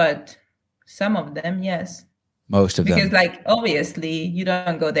event, but some of them, yes. Most of them. Because obviously you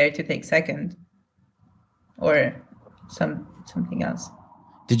don't go there to take second or something else.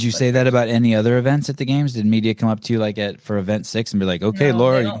 Did you say that about any other events at the games? Did media come up to you for event 6 and be like, okay, no,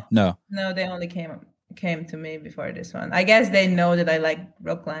 Laura? No, they only came to me before this one. I guess they know that I like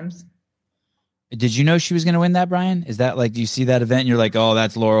rope climbs. Did you know she was going to win that, Brian? Is that do you see that event and you're like, oh,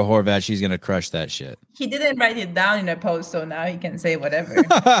 that's Laura Horvath. She's going to crush that shit. He didn't write it down in a post, so now he can say whatever.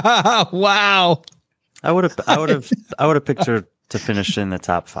 Wow. I would have picked her to finish in the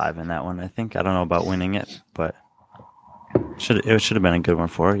top 5 in that one. I think. I don't know about winning it, but it should have been a good one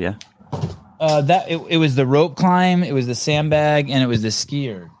for her. Yeah. It was the rope climb, it was the sandbag, and it was the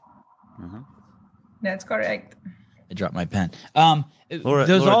skier. Mm-hmm. That's correct. I dropped my pen. Laura,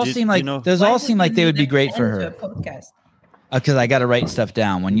 those all seem like they would be great for her. Because I got to write stuff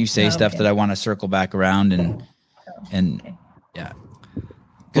down when you say stuff that I want to circle back around and yeah.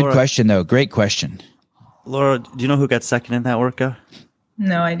 Good Laura, question though. Great question. Laura, do you know who got second in that workout?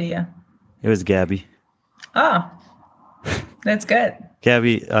 No idea. It was Gabby. Oh, that's good.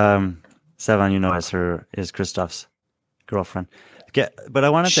 Gabby, Sevan, is Christoph's girlfriend. But I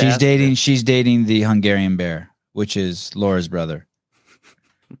wanted to ask she's dating the Hungarian bear, which is Laura's brother.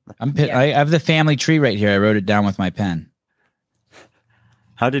 I have the family tree right here. I wrote it down with my pen.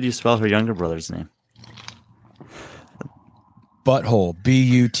 How did you spell her younger brother's name? Butthole.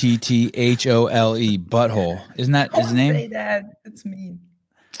 Butthole. Butthole. Isn't that his name? Say that. It's me.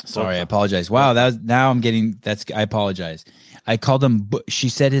 Sorry, I apologize. Wow, I apologize. I called him. She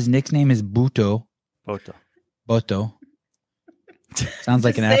said his nickname is Buto. Boto. Sounds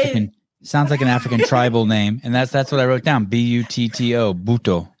like an African. Sounds like an African tribal name, and that's what I wrote down. Butto.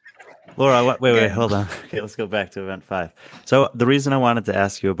 Buto. Laura, wait, hold on. Okay, let's go back to event 5. So the reason I wanted to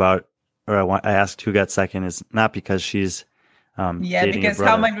ask you about, I asked who got second is not because she's dating because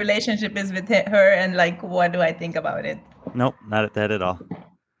how my relationship is with her and like what do I think about it. Nope, not that at all.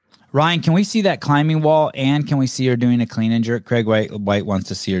 Ryan, can we see that climbing wall and can we see her doing a clean and jerk? Craig White wants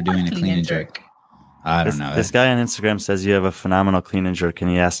to see her doing a clean and jerk. I don't know. This guy on Instagram says you have a phenomenal clean and jerk, and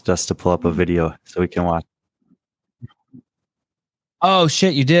he asked us to pull up a video so we can watch. Oh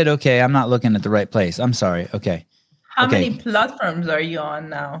shit, you did? Okay, I'm not looking at the right place. I'm sorry. Okay. How many platforms are you on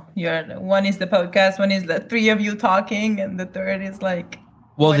now? One is the podcast, one is the 3 of you talking, and the third is like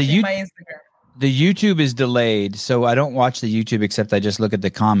my Instagram. The YouTube is delayed, so I don't watch the YouTube except I just look at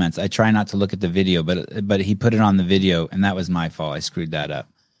the comments. I try not to look at the video, but he put it on the video, and that was my fault. I screwed that up.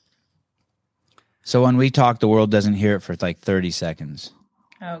 So when we talk, the world doesn't hear it for like 30 seconds.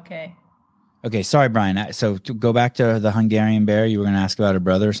 Okay. Okay, sorry, Brian. So to go back to the Hungarian bear, you were going to ask about her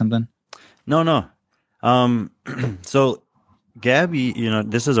brother or something? No. So Gabby,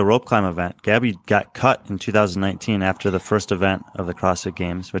 this is a rope climb event. Gabby got cut in 2019 after the first event of the CrossFit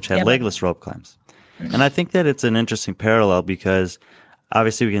Games, which had legless rope climbs. And I think that it's an interesting parallel because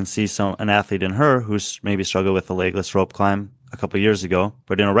obviously we can see an athlete in her who's maybe struggled with a legless rope climb a couple of years ago,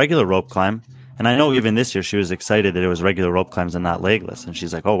 but in a regular rope climb, and I know even this year she was excited that it was regular rope climbs and not legless. And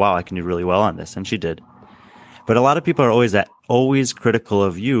she's like, oh, wow, I can do really well on this. And she did. But a lot of people are always critical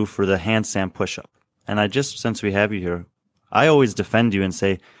of you for the handstand push-up. And since we have you here, I always defend you and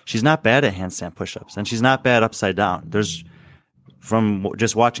say, she's not bad at handstand push-ups and she's not bad upside down. From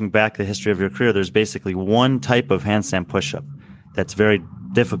just watching back the history of your career, there's basically one type of handstand push-up that's very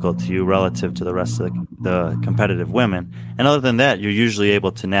difficult to you relative to the rest of the competitive women. And other than that, you're usually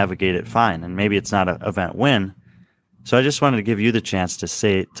able to navigate it fine. And maybe it's not an event win. So I just wanted to give you the chance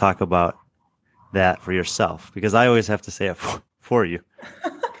to talk about that for yourself, because I always have to say it for you.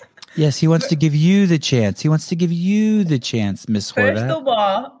 Yes, he wants to give you the chance. He wants to give you the chance, Miss Horvath. First of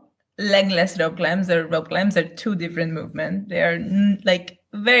all, legless rope climbs or rope climbs are 2 different movements. They are like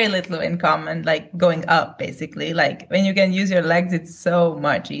very little in common, like going up basically. Like when you can use your legs, it's so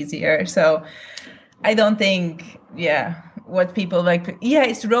much easier. So I don't think, what people like,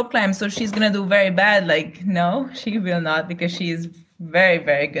 it's rope climb, so she's going to do very bad. Like, no, she will not, because she is very,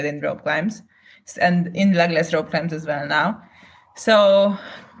 very good in rope climbs and in legless rope climbs as well now. So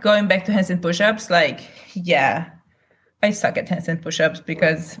going back to handstand push-ups, like, I suck at handstand push-ups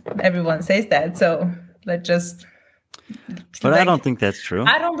because everyone says that. So let's just... But I don't think that's true.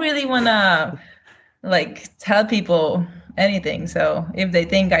 I don't really want to tell people anything. So if they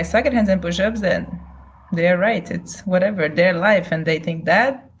think I suck at handstand push-ups, then they're right. It's whatever, their life. And they think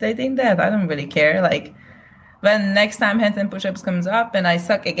that. I don't really care. Like when next time handstand push-ups comes up and I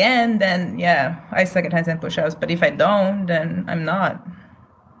suck again, then I suck at handstand push-ups. But if I don't, then I'm not.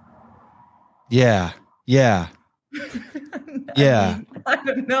 Yeah. I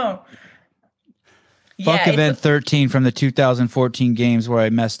don't know. Fuck event 13 from the 2014 games where I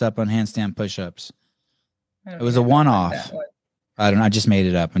messed up on handstand push-ups. It was a one-off. I don't know. I just made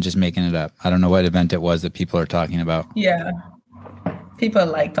it up. I'm just making it up. I don't know what event it was that people are talking about. Yeah. People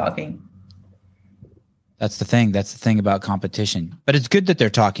like talking. That's the thing. That's the thing about competition. But it's good that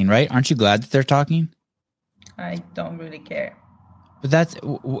they're talking, right? Aren't you glad that they're talking? I don't really care. But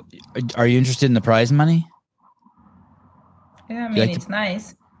are you interested in the prize money? Yeah, I mean, it's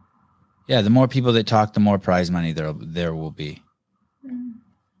nice. Yeah, the more people that talk, the more prize money there will be.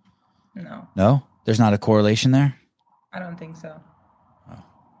 No. No? There's not a correlation there? I don't think so. Oh.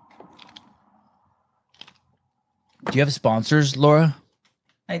 Do you have sponsors, Laura?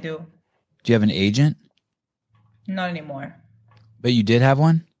 I do. Do you have an agent? Not anymore. But you did have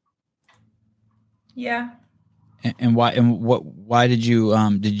one? Yeah. And why? And why did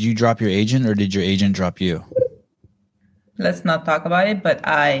you drop your agent, or did your agent drop you? Let's not talk about it. But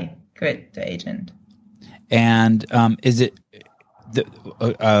I quit the agent. And is it?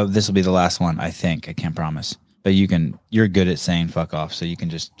 This will be the last one, I think. I can't promise, but you're good at saying "fuck off," so you can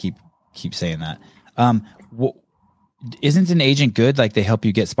just keep saying that. Isn't an agent good? Like they help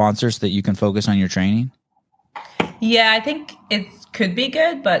you get sponsors so that you can focus on your training. Yeah, I think it could be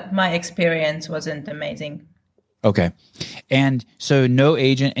good, but my experience wasn't amazing. Okay. And so no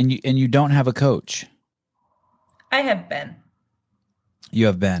agent, and you don't have a coach. I have Ben. You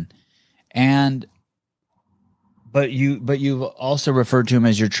have Ben. But you've also referred to him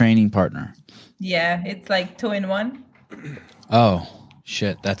as your training partner. Yeah, it's like 2-in-1. Oh,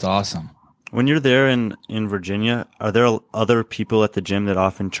 shit, that's awesome. When you're there in Virginia, are there other people at the gym that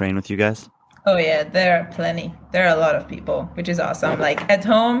often train with you guys? Oh yeah, there are plenty. There are a lot of people, which is awesome. Like at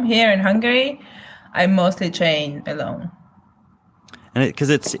home here in Hungary, I mostly train alone. And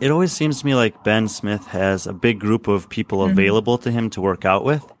it always seems to me like Ben Smith has a big group of people available to him to work out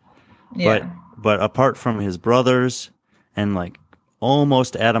with. Yeah. But apart from his brothers and like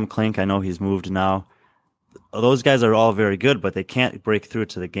almost Adam Klink, I know he's moved now. Those guys are all very good, but they can't break through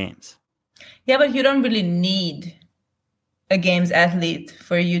to the games. Yeah, but you don't really need a games athlete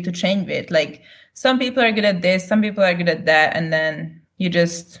for you to train with. Like some people are good at this, some people are good at that, and then you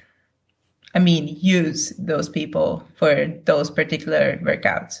just, use those people for those particular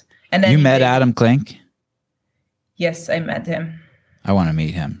workouts. And then you met Adam Klink? Yes, I met him. I want to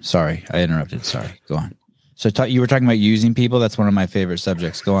meet him. Sorry, I interrupted. Sorry, go on. So you were talking about using people. That's one of my favorite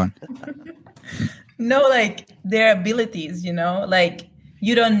subjects. Go on. No, like their abilities, like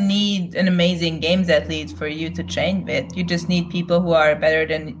you don't need an amazing games athlete for you to train with. You just need people who are better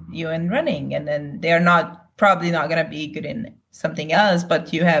than you in running. And then they're probably not going to be good in something else,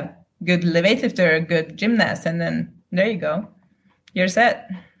 but you have good weightlifter, good gymnast. And then there you go. You're set.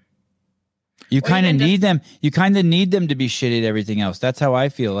 You kind of need them. You kind of need them to be shitty at everything else. That's how I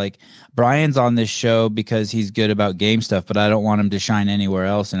feel. Like Brian's on this show because he's good about game stuff, but I don't want him to shine anywhere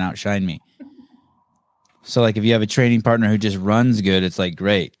else and outshine me. So like if you have a training partner who just runs good, it's like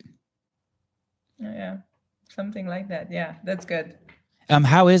great. Yeah. Something like that. Yeah, that's good.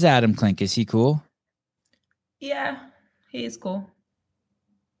 How is Adam Klink? Is he cool? Yeah, he is cool.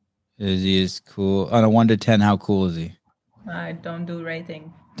 He is cool. On a 1 to 10, how cool is he? I don't do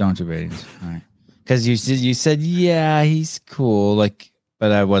rating. Don't do ratings. All right. Because you said, yeah, he's cool. Like,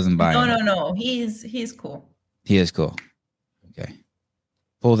 but I wasn't buying it. No. He's cool. He is cool. Okay.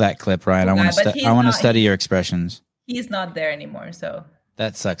 Pull that clip, Ryan. I want to study your expressions. He's not there anymore, so.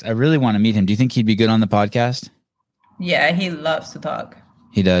 That sucks. I really want to meet him. Do you think he'd be good on the podcast? Yeah, he loves to talk.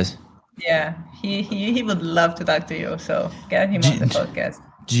 He does? Yeah, he would love to talk to you, so get him on the podcast.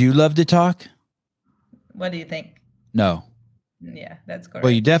 Do you love to talk? What do you think? No. Yeah, that's correct.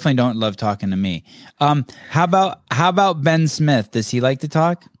 Well, you definitely don't love talking to me. How about Ben Smith? Does he like to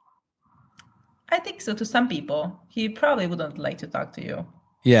talk? I think so. To some people, he probably wouldn't like to talk to you.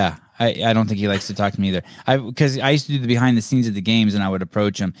 Yeah, I don't think he likes to talk to me either. Because I used to do the behind the scenes of the games, and I would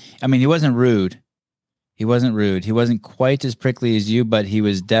approach him. I mean, he wasn't rude. He wasn't quite as prickly as you, but he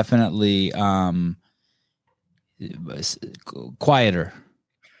was definitely quieter.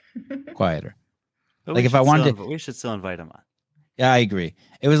 Like if I wanted to, we should still invite him on. Yeah, I agree.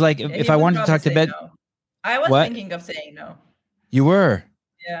 It was like if I wanted to talk to Ben. No. I was thinking of saying no. You were?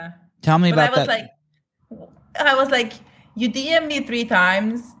 Yeah. Tell me about that. I was like, you DM me 3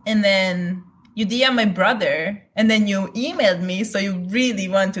 times, and then you DM my brother, and then you emailed me, so you really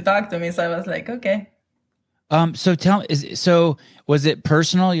want to talk to me. So I was like, okay. So was it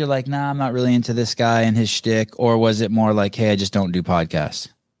personal? You're like, nah, I'm not really into this guy and his shtick, or was it more like, hey, I just don't do podcasts?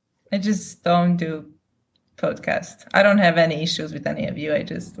 I just don't do podcasts. I don't have any issues with any of you. I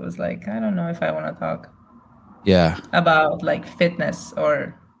just was like, I don't know if I want to talk. Yeah. About like fitness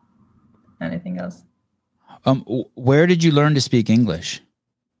or anything else. Where did you learn to speak English?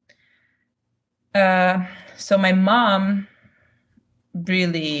 So my mom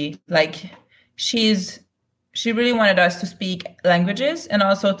really she really wanted us to speak languages and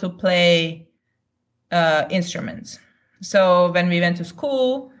also to play instruments. So when we went to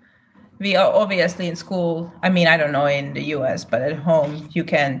school, we are obviously in school. I mean, I don't know in the US, but at home you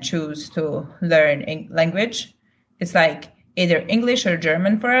can choose to learn language. It's like either English or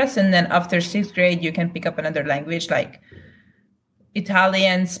German for us. And then after 6th grade, you can pick up another language like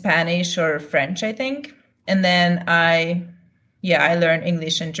Italian, Spanish, or French, I think. And then I learned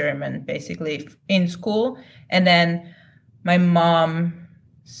English and German basically in school. And then my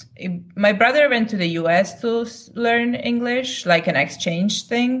brother went to the US to learn English, like an exchange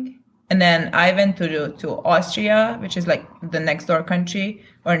thing. And then I went to Austria, which is like the next door country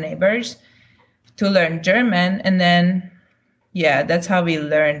or neighbors, to learn German. And then, yeah, that's how we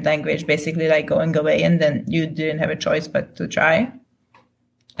learned language, basically like going away. And then you didn't have a choice but to try.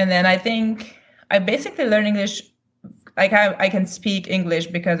 And then I think I basically learned English. Like I can speak English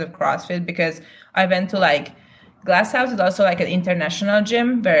because of CrossFit, because I went to like Glass House is also like an international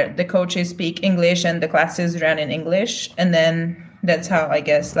gym where the coaches speak English and the classes run in English. And then that's how I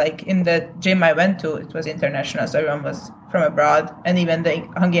guess like in the gym I went to, it was international. So everyone was from abroad, and even the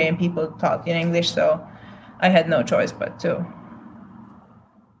Hungarian people talked in English. So I had no choice but to.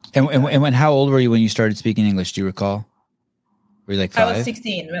 And how old were you when you started speaking English? Do you recall? Were you like 5? I was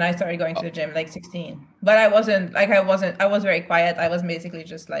 16 when I started going to the gym, like 16. But I was very quiet. I was basically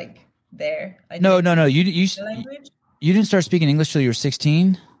just like there. No. You didn't start speaking English till you were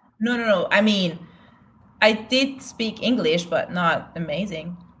 16? No. I mean, I did speak English, but not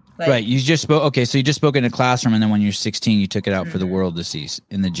amazing. Like, right. You just spoke. Okay, so you just spoke in a classroom, and then when you're 16, you took it out for the world to see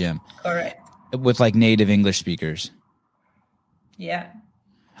in the gym. Correct. With like native English speakers. Yeah.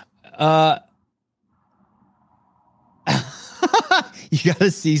 You got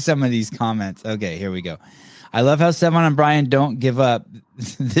to see some of these comments. Okay, here we go. I love how Sevon and Brian don't give up.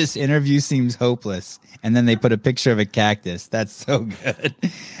 This interview seems hopeless. And then they put a picture of a cactus. That's so good.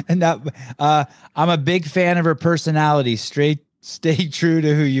 And that, I'm a big fan of her personality. Stay true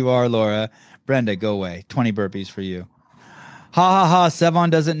to who you are, Laura. Brenda, go away. 20 burpees for you. Ha ha ha. Sevon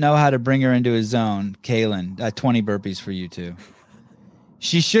doesn't know how to bring her into his zone. Kaylin, 20 burpees for you too.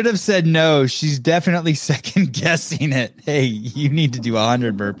 She should have said no. She's definitely second guessing it. Hey, you need to do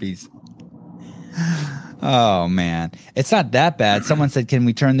 100 burpees. Oh man, it's not that bad. Someone said, "Can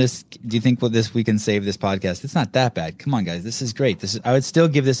we turn this? Do you think we can save this podcast?" It's not that bad. Come on, guys, this is great. I would still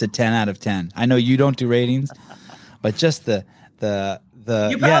give this a 10 out of 10. I know you don't do ratings, but just the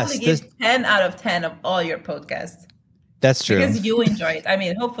you probably give 10 out of 10 of all your podcasts. That's true because you enjoy it. I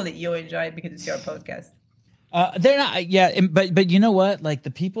mean, hopefully you enjoy it because it's your podcast. They're not, yeah, but you know what? Like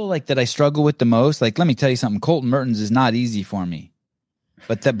the people like that I struggle with the most. Like, let me tell you something. Colton Mertens is not easy for me.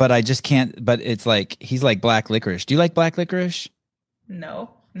 But I just can't. But it's like he's like black licorice. Do you like black licorice?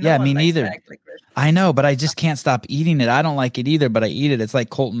 No yeah, me neither. I know, but I just can't stop eating it. I don't like it either, but I eat it. It's like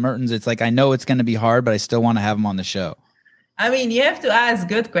Colton Mertens. It's like I know it's going to be hard, but I still want to have him on the show. I mean, you have to ask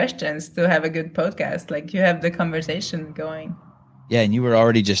good questions to have a good podcast. Like you have the conversation going. Yeah, and you were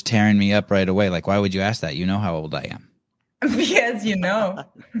already just tearing me up right away. Like, why would you ask that? You know how old I am. Because you know.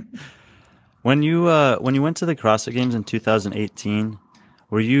 When you went to the CrossFit Games in 2018.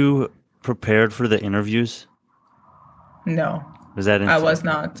 Were you prepared for the interviews? No. Was that? I was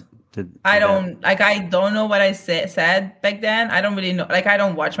not. I don't know what I said back then. I don't really know. Like, I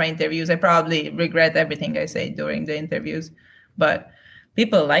don't watch my interviews. I probably regret everything I say during the interviews, but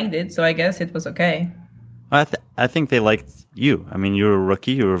people liked it, so I guess it was okay. I think they liked you. I mean, you were a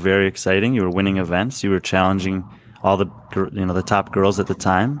rookie. You were very exciting. You were winning events. You were challenging all the top girls at the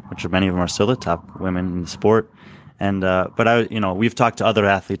time, which many of them are still the top women in the sport. And, but we've talked to other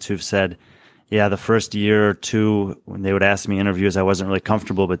athletes who've said, yeah, the first year or two when they would ask me interviews, I wasn't really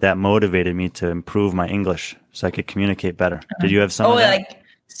comfortable, but that motivated me to improve my English so I could communicate better. Did you have some of that? Like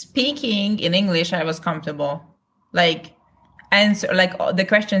speaking in English, I was comfortable. Like answer, like the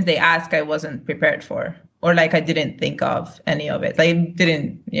questions they ask, I wasn't prepared for, or like I didn't think of any of it. Like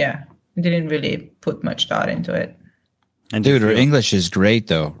didn't really put much thought into it. And dude, her English is great,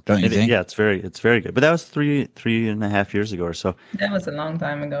 though, don't you think? Yeah, it's very good. But that was 3.5 years ago or so. That was a long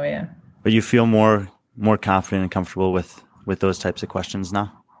time ago, yeah. But you feel more confident and comfortable with those types of questions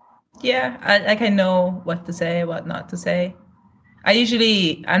now? Yeah, I know what to say, what not to say.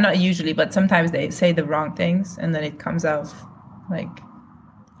 I'm not usually, but sometimes they say the wrong things, and then it comes out like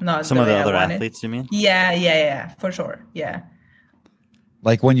not some the of the way other I want athletes, it. you mean? Yeah, for sure, yeah.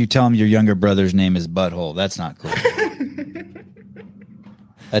 Like when you tell them your younger brother's name is Butthole. That's not cool.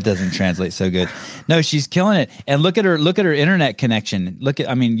 That doesn't translate so good. No, she's killing it. And look at her internet connection.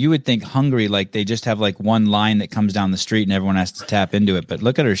 You would think Hungary, like they just have like one line that comes down the street and everyone has to tap into it. But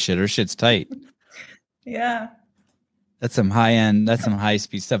look at her shit. Her shit's tight. Yeah. That's some high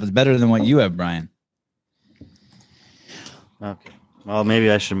speed stuff. It's better than what you have, Brian. Okay. Well, maybe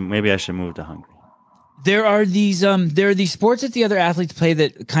I should move to Hungary. There are these sports that the other athletes play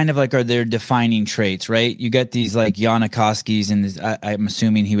that kind of like are their defining traits, right? You get these like Yanikoskis, and I'm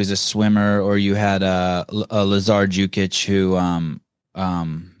assuming he was a swimmer, or you had a Lazar Jukic who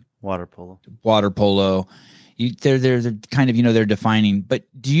water polo. They're kind of they're defining. But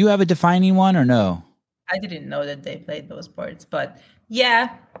do you have a defining one or no? I didn't know that they played those sports, but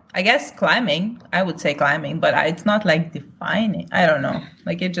yeah, I guess climbing. I would say climbing, but it's not like defining. I don't know.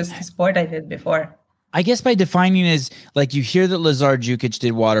 Like it's just a sport I did before. I guess by defining is like you hear that Lazar Jukic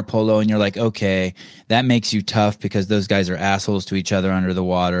did water polo and you're like, okay, that makes you tough because those guys are assholes to each other under the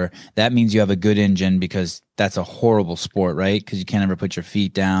water. That means you have a good engine because that's a horrible sport, right? Because you can't ever put your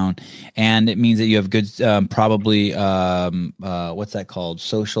feet down. And it means that you have good, probably, what's that called?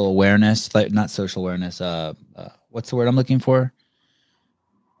 Social awareness, like not social awareness. What's the word I'm looking for?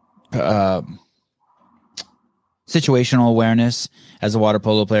 Situational awareness as a water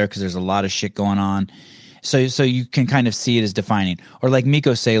polo player because there's a lot of shit going on. So you can kind of see it as defining. Or like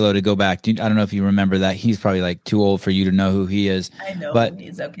Miko Salo, to go back. I don't know if you remember that. He's probably like too old for you to know who he is. I know, but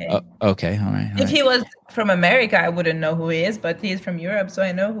he's okay. Okay, all right. If he was from America, I wouldn't know who he is, but he's from Europe, so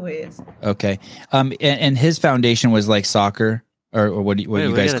I know who he is. Okay. And his foundation was like soccer, or what do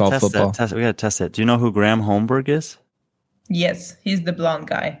you guys call football? We got to test it. Do you know who Graham Holmberg is? Yes, he's the blonde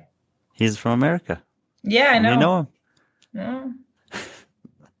guy. He's from America. Yeah, I know. You know him? No.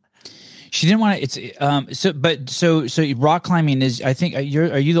 She didn't want to. So rock climbing is. I think are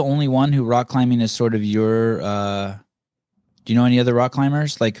you the only one who rock climbing is sort of your. Do you know any other rock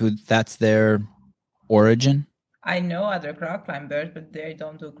climbers like who that's their origin? I know other rock climbers, but they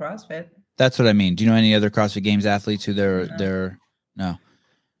don't do CrossFit. That's what I mean. Do you know any other CrossFit Games athletes who they're no?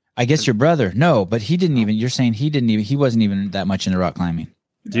 I guess your brother. No, but he didn't even. You're saying he wasn't even that much into rock climbing.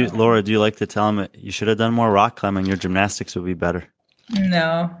 Laura, do you like to tell him you should have done more rock climbing? Your gymnastics would be better.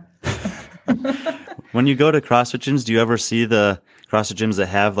 No. When you go to CrossFit gyms, do you ever see the CrossFit gyms that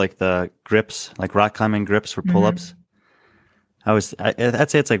have like the grips, like rock climbing grips for pull-ups? I'd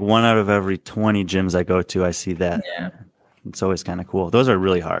say it's like 1 out of every 20 gyms I go to, I see that. Yeah. It's always kind of cool. Those are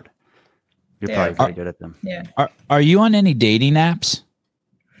really hard. You're probably very good at them. Yeah. Are you on any dating apps?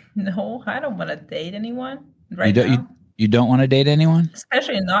 No, I don't want to date anyone right now. You don't want to date anyone?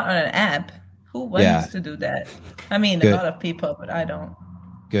 Especially not on an app. Who wants to do that? I mean, a lot of people, but I don't.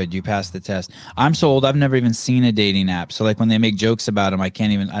 Good, you passed the test. I'm so old, I've never even seen a dating app. So like when they make jokes about them,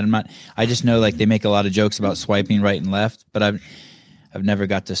 I just know like they make a lot of jokes about swiping right and left, but I've never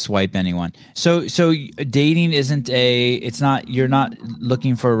got to swipe anyone. So dating you're not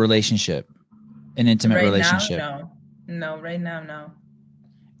looking for a relationship, an intimate relationship. No, right now, no.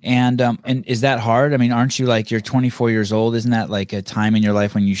 And is that hard? I mean, aren't you like, you're 24 years old? Isn't that like a time in your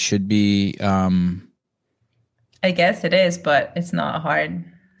life when you should be, I guess it is, but it's not hard.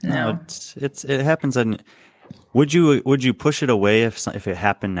 No, it happens. Would you push it away if it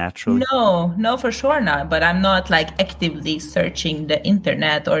happened naturally? No, for sure not. But I'm not like actively searching the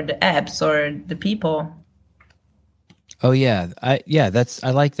internet or the apps or the people. Oh yeah, I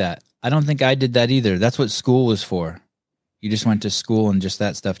like that. I don't think I did that either. That's what school was for. You just went to school and just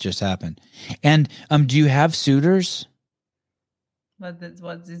that stuff just happened. And do you have suitors?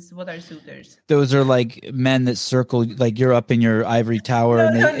 What are suitors? Those are like men that circle, like you're up in your ivory tower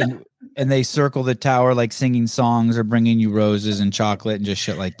and they circle the tower like singing songs or bringing you roses and chocolate and just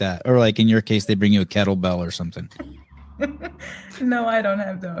shit like that. Or like in your case, they bring you a kettlebell or something. No, I don't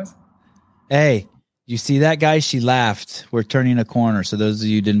have those. Hey, you see that, guy? She laughed. We're turning a corner. So those of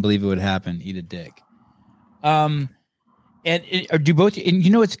you who didn't believe it would happen, eat a dick. And do both, and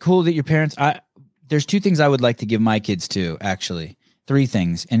you know, it's cool that your parents, there's 2 things I would like to give my kids too, actually. 3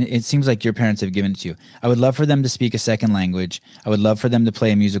 things, and it seems like your parents have given it to you. I would love for them to speak a second language. I would love for them to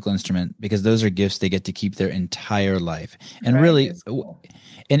play a musical instrument because those are gifts they get to keep their entire life. And really, cool.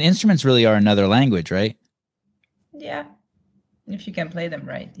 And instruments really are another language, right? Yeah, if you can play them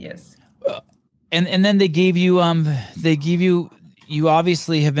right, yes. And then they gave you you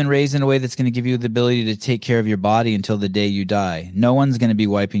obviously have been raised in a way that's going to give you the ability to take care of your body until the day you die. No one's going to be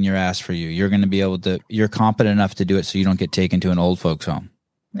wiping your ass for you. You're going to be able to, you're competent enough to do it so you don't get taken to an old folks home.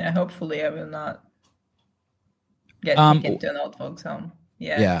 Yeah, hopefully I will not get taken to an old folks home.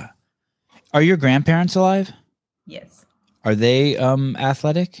 Yeah. Yeah. Are your grandparents alive? Yes. Are they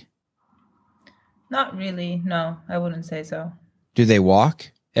athletic? Not really. No, I wouldn't say so. Do they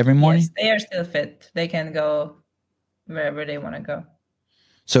walk every morning? Yes, they are still fit. They can go wherever they want to go.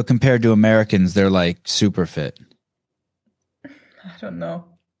 So compared to Americans, they're like super fit. I don't know.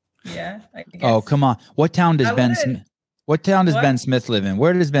 Yeah. I guess. Oh, come on. What town does Ben Smith live in?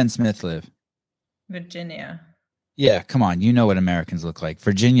 Where does Ben Smith live? Virginia. Yeah, come on. You know what Americans look like.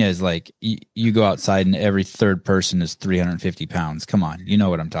 Virginia is like, you go outside and every third person is 350 pounds. Come on. You know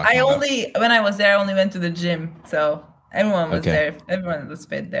what I'm talking about. When I was there, I only went to the gym. So everyone was there. Everyone was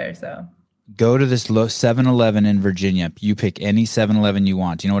fit there. So go to this 7-Eleven in Virginia. You pick any 7-Eleven you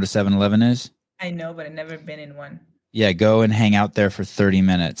want. Do you know what a 7-Eleven is? I know, but I've never been in one. Yeah, go and hang out there for 30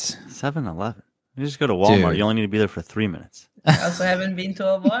 minutes. 7-Eleven? You just go to Walmart. Dude. You only need to be there for 3 minutes. I also haven't been to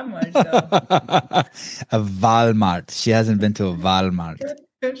a Walmart. So. A Walmart. She hasn't been to a Walmart.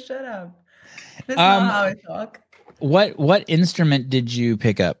 Shut up. That's not how I talk. What instrument did you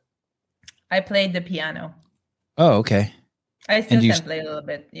pick up? I played the piano. Oh, okay. I still can play a little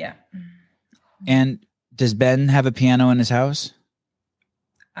bit, yeah. And does Ben have a piano in his house?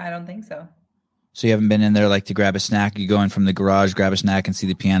 I don't think so. So you haven't been in there like to grab a snack? You go in from the garage, grab a snack and see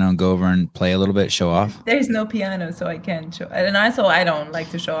the piano and go over and play a little bit, show off? There's no piano, so I can't show. And also I don't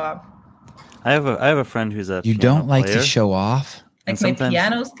like to show off. I have a friend who's a You don't like to show off? Like my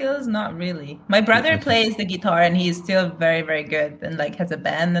piano skills? Not really. My brother plays the guitar and he's still very, very good and like has a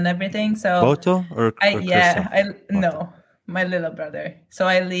band and everything. So Boto or no, my little brother. So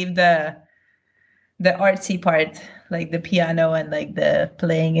I leave the artsy part, like the piano and like the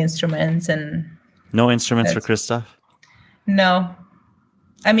playing instruments and no instruments for Christoph? No.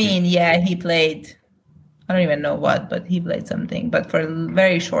 I mean, yeah, he played, I don't even know what, but he played something, but for a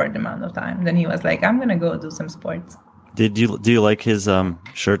very short amount of time. Then he was like, I'm going to go do some sports. Do you like his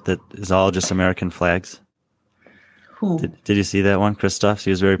shirt that is all just American flags? Who? Did you see that one, Christoph? He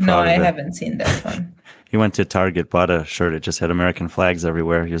was very proud of it. No, I haven't seen that one. He went to Target, bought a shirt. It just had American flags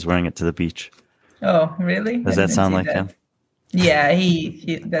everywhere. He was wearing it to the beach. Oh, really? Does that sound like him? Yeah,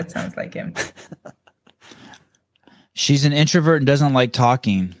 he that sounds like him. She's an introvert and doesn't like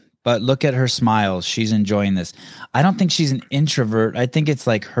talking, but look at her smiles. She's enjoying this. I don't think she's an introvert. I think it's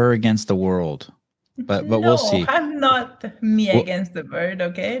like her against the world. But we'll see. I'm not me against the world,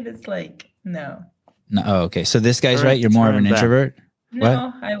 okay? It's like, no. No, oh, okay. So this guy's right. You're more of an introvert?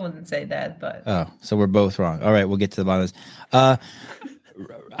 No, what? I wouldn't say that, but. Oh, so we're both wrong. All right, we'll get to the bottom of this.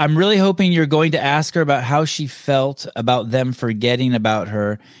 I'm really hoping you're going to ask her about how she felt about them forgetting about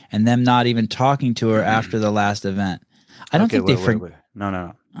her and them not even talking to her after the last event. I don't think they forget.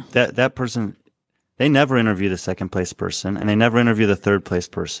 No. That person, they never interview the second place person and they never interview the third place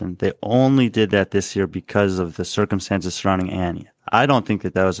person. They only did that this year because of the circumstances surrounding Annie. I don't think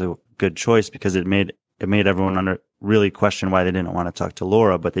that was a good choice because it made everyone really question why they didn't want to talk to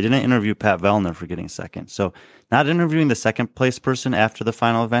Laura, but they didn't interview Pat Vellner for getting second. So not interviewing the second place person after the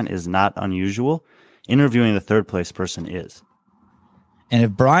final event is not unusual. Interviewing the third place person is. And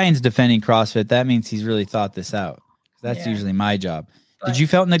if Brian's defending CrossFit, that means he's really thought this out. That's usually my job. But did you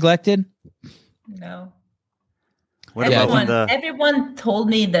felt neglected? No. Everyone told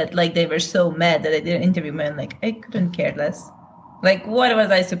me that like they were so mad that I didn't interview me, and like I couldn't care less. Like what was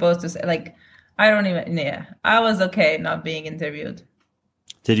I supposed to say? Like I don't even. Yeah, I was okay not being interviewed.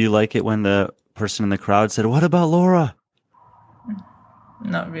 Did you like it when the person in the crowd said, "What about Laura?"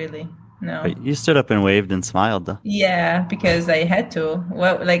 Not really. No. But you stood up and waved and smiled, though. Yeah, because I had to.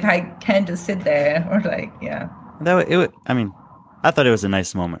 Well, like I can't just sit there or like yeah. I thought it was a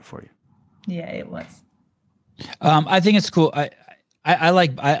nice moment for you. Yeah, it was. I think it's cool.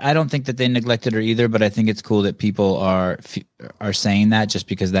 I don't think that they neglected her either, but I think it's cool that people are saying that just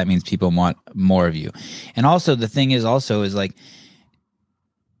because that means people want more of you. And also the thing is like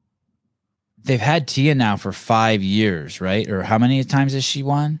they've had Tia now for 5 years, right? Or how many times has she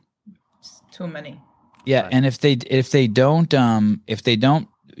won? Too many. Yeah, and if they don't,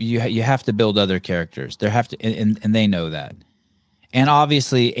 you have to build other characters. There have to, and they know that. And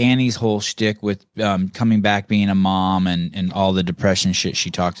obviously Annie's whole shtick with coming back, being a mom, and all the depression shit she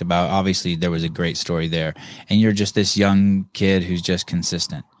talked about. Obviously, there was a great story there. And you're just this young kid who's just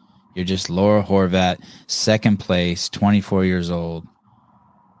consistent. You're just Laura Horvath, second place, 24 years old.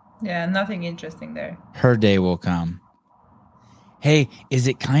 Yeah, nothing interesting there. Her day will come. Hey, is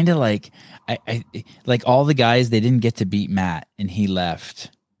it kind of like I like all the guys, they didn't get to beat Matt and he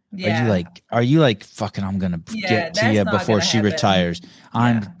left? Yeah. Are you like fucking I'm gonna get Tia before she retires?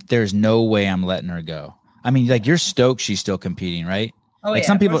 There's no way I'm letting her go. I mean, like you're stoked she's still competing, right? Oh like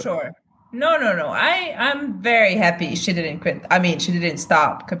some people for sure. No. I'm very happy she didn't quit. I mean, she didn't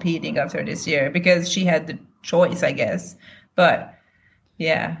stop competing after this year because she had the choice, I guess. But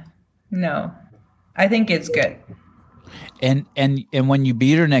yeah, no. I think it's good. And when you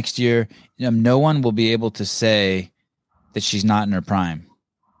beat her next year, no one will be able to say that she's not in her prime.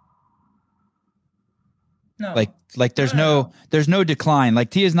 No. Like there's no decline. Like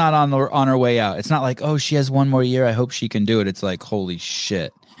Tia's not on her way out. It's not like, oh, she has one more year, I hope she can do it. It's like, holy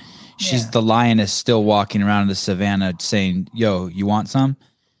shit. She's the lioness still walking around the savannah saying, yo, you want some?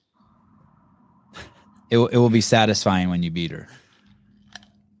 It will be satisfying when you beat her.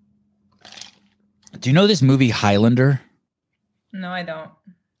 Do you know this movie Highlander? No, I don't.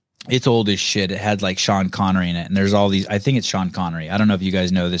 It's old as shit. It had like Sean Connery in it. And there's all these, I think it's Sean Connery. I don't know if you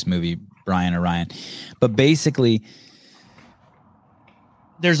guys know this movie, Brian or Ryan. But basically,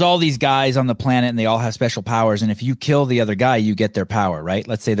 there's all these guys on the planet and they all have special powers. And if you kill the other guy, you get their power, right?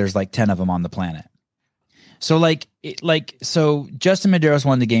 Let's say there's like 10 of them on the planet. So so Justin Medeiros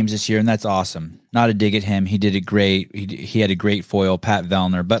won the games this year, and that's awesome. Not a dig at him. He did it great. He had a great foil, Pat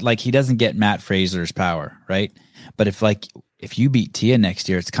Vellner, but like he doesn't get Matt Fraser's power, right? But if you beat Tia next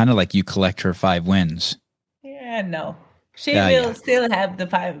year, it's kind of like you collect her 5 wins. Yeah, no. She will still have the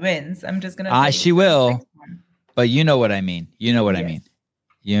 5 wins. I'm just gonna she will. But you know what I mean. You know what I mean.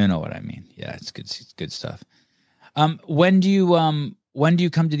 You know what I mean. Yeah, it's good stuff. When do you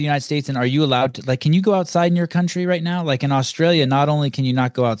come to the United States, and are you allowed to, can you go outside in your country right now? Like in Australia, not only can you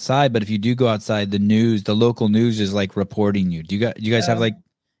not go outside, but if you do go outside, the local news is like reporting you. Do you guys have like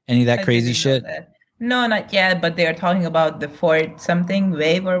any of that crazy shit? No, not yet, but they're talking about the fourth something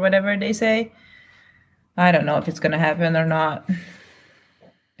wave or whatever they say. I don't know if it's going to happen or not.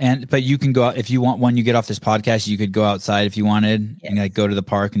 But you can go out if you want. When you get off this podcast, you could go outside if you wanted and like go to the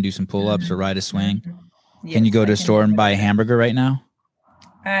park and do some pull-ups or ride a swing. Yes, can you go to a store and buy a hamburger right now?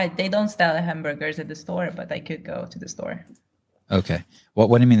 They don't sell hamburgers at the store, but I could go to the store. Okay. What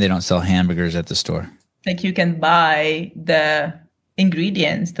do you mean they don't sell hamburgers at the store? Like you can buy the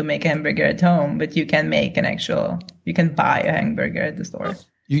ingredients to make a hamburger at home, but you can buy a hamburger at the store.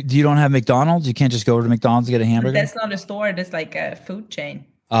 You don't have McDonald's? You can't just go to McDonald's and get a hamburger? But that's not a store. That's like a food chain.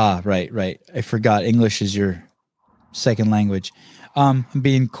 Ah, right. I forgot. English is your second language. I'm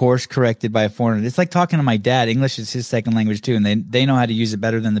being course corrected by a foreigner. It's like talking to my dad. English is his second language too, and they know how to use it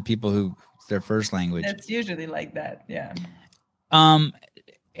better than the people who it's their first language. That's usually like that, yeah.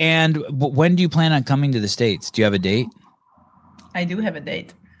 And when do you plan on coming to the States? Do you have a date? I do have a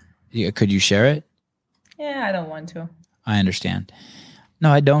date. Yeah, could you share it? Yeah, I don't want to. I understand.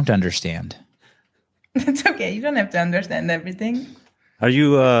 No, I don't understand. It's okay. You don't have to understand everything. Are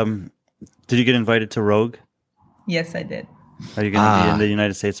you? Did you get invited to Rogue? Yes, I did. Are you going to be in the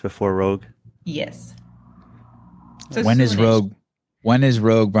United States before Rogue? Yes. So when is Rogue? When is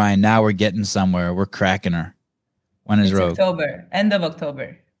Rogue, Brian? Now we're getting somewhere. We're cracking her. When is Rogue? October. End of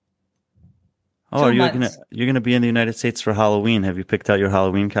October. Oh, you're gonna be in the United States for Halloween. Have you picked out your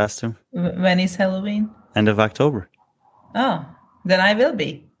Halloween costume? When is Halloween? End of October. Oh, then I will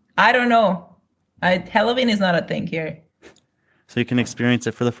be. I don't know. Halloween is not a thing here. So you can experience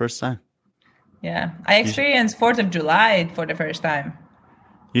it for the first time. Yeah, I experienced 4th of July for the first time.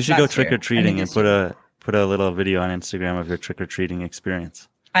 You should go trick or treating and put a little video on Instagram of your trick or treating experience.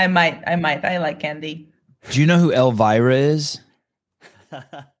 I might. I like candy. Do you know who Elvira is?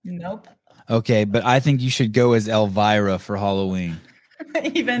 Nope. Okay, but I think you should go as Elvira for Halloween.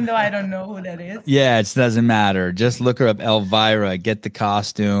 Even though I don't know who that is. Yeah, it doesn't matter. Just look her up, Elvira. Get the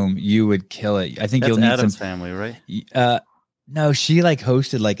costume. You would kill it. I think you'll need Addams some family, right? No, she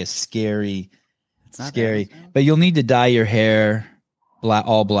hosted like a scary. It's not scary, but you'll need to dye your hair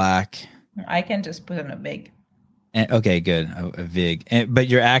all black. I can just put on a wig. Okay, good, a wig. But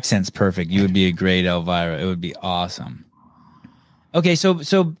your accent's perfect. You would be a great Elvira. It would be awesome. Okay, so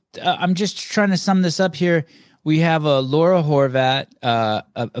I'm just trying to sum this up here. We have Laura Horvath,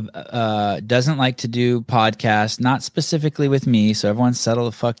 doesn't like to do podcasts, not specifically with me, so everyone settle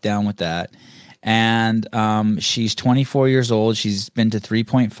the fuck down with that. And she's 24 years old. She's been to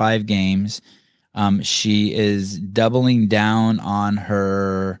 3.5 games. She is doubling down on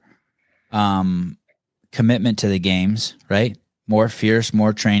her commitment to the games, right? More fierce,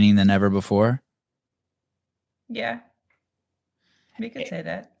 more training than ever before. Yeah. We could say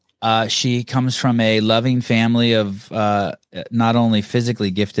that. She comes from a loving family of not only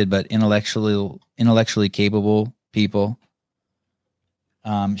physically gifted but intellectually capable people.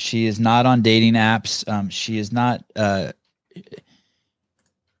 She is not on dating apps. She is not.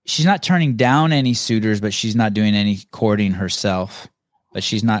 She's not turning down any suitors, but she's not doing any courting herself. But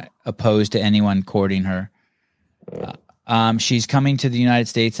she's not opposed to anyone courting her. She's coming to the United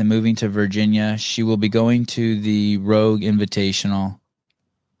States and moving to Virginia. She will be going to the Rogue Invitational.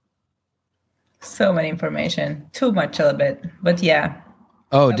 So many information. Too much a little bit. But yeah.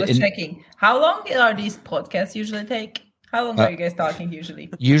 Oh, I was checking. How long are these podcasts usually take? How long are you guys talking usually?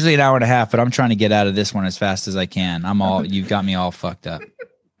 Usually an hour and a half, but I'm trying to get out of this one as fast as I can. You've got me all fucked up.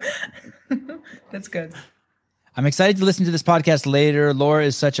 That's good. I'm excited to listen to this podcast later. Laura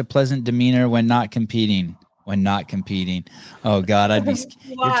is such a pleasant demeanor when not competing. Oh God, I'd be.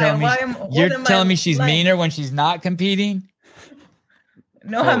 You're telling me she's meaner when she's not competing?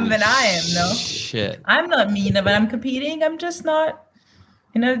 No, when I am. No. Shit. I'm not mean when I'm competing. I'm just not,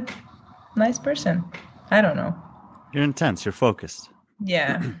 nice person. I don't know. You're intense. You're focused.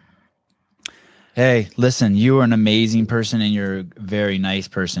 Yeah. Hey, listen, you are an amazing person and you're a very nice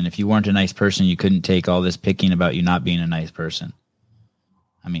person. If you weren't a nice person, you couldn't take all this picking about you not being a nice person.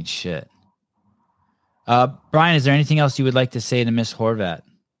 I mean, shit. Brian, is there anything else you would like to say to Miss Horvath?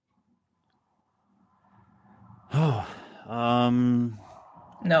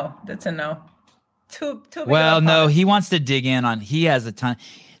 No, that's a no. Too well, no, he wants to dig in on. He has a ton.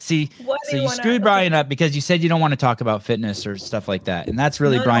 See, so you screwed Brian up because you said you don't want to talk about fitness or stuff like that, and that's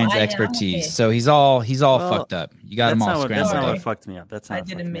really Brian's expertise. Okay. So he's all fucked up. You got him all scrambled. That's not what fucked me up. I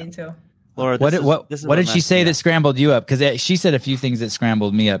didn't mean to. Laura, what did she say that scrambled you up? Because she said a few things that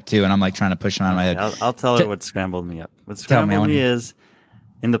scrambled me up too, and I'm like trying to push them out of my head. I'll tell her what scrambled me up. What scrambled me is,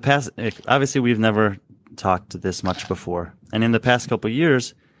 in the past, obviously we've never talked this much before, and in the past couple of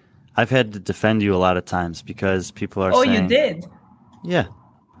years, I've had to defend you a lot of times because people are saying... Oh, you did? Yeah.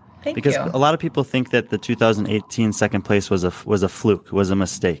 Thank you. A lot of people think that the 2018 second place was a fluke, was a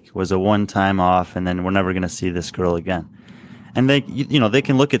mistake, was a one-time off, and then we're never going to see this girl again. And they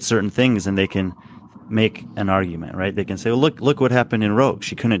can look at certain things and they can make an argument, right? They can say, well, look what happened in Rogue.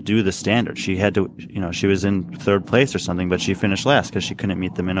 She couldn't do the standard. She had to, she was in third place or something, but she finished last because she couldn't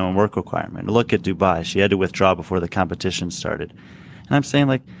meet the minimum work requirement. Look at Dubai. She had to withdraw before the competition started. And I'm saying,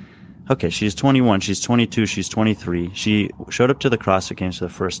 like, okay, she's 21, she's 22, she's 23. She showed up to the CrossFit Games for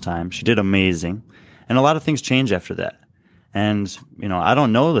the first time. She did amazing. And a lot of things changed after that. And, I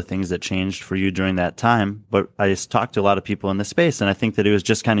don't know the things that changed for you during that time, but I just talked to a lot of people in the space, and I think that it was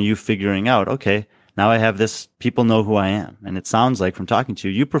just kind of you figuring out, okay, now I have this, people know who I am. And it sounds like from talking to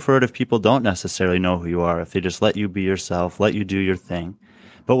you, you prefer it if people don't necessarily know who you are, if they just let you be yourself, let you do your thing.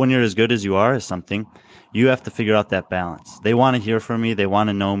 But when you're as good as you are as something, you have to figure out that balance. They want to hear from me. They want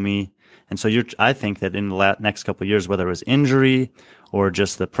to know me. And so I think that in the next couple of years, whether it was injury or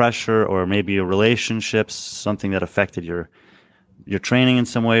just the pressure or maybe your relationships, something that affected your training in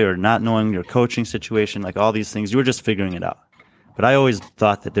some way or not knowing your coaching situation, like all these things, you were just figuring it out. But I always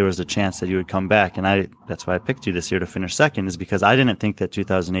thought that there was a chance that you would come back. And that's why I picked you this year to finish second, is because I didn't think that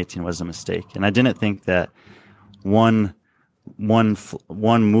 2018 was a mistake. And I didn't think that one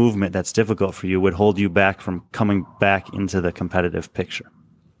movement that's difficult for you would hold you back from coming back into the competitive picture.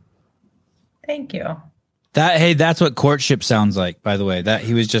 Thank you. That's what courtship sounds like, by the way. That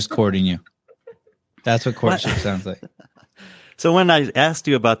he was just courting you. That's what courtship sounds like. So when I asked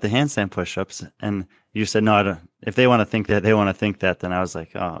you about the handstand push-ups and you said, no, I don't, if they want to think that, they want to think that, then I was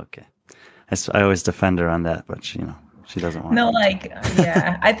like, oh, okay. I always defend her on that, but she doesn't want No, to.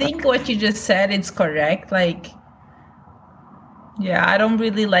 Yeah, I think what you just said, it's correct. Yeah, I don't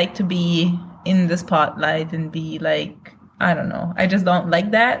really like to be in the spotlight and be like, I don't know. I just don't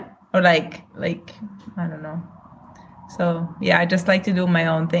like that. Or like, I don't know. So yeah, I just like to do my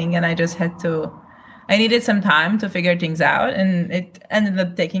own thing, and I needed some time to figure things out, and it ended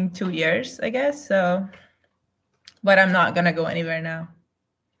up taking 2 years, I guess. So, but I'm not going to go anywhere now.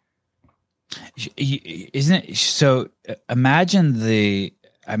 Isn't it? So imagine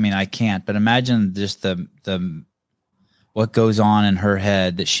I can't, but imagine just the what goes on in her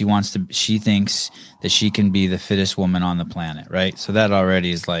head that she thinks that she can be the fittest woman on the planet. Right. So that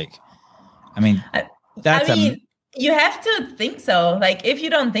already is like, you have to think so. Like, if you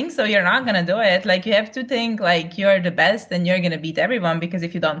don't think so, you're not going to do it. Like, you have to think like you're the best and you're going to beat everyone, because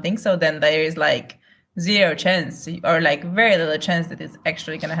if you don't think so, then there is like zero chance or like very little chance that it's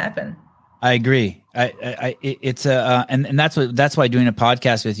actually going to happen. I agree. It's and that's why doing a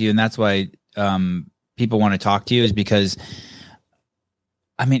podcast with you, and that's why people want to talk to you, is because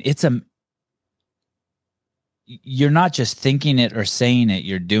you're not just thinking it or saying it,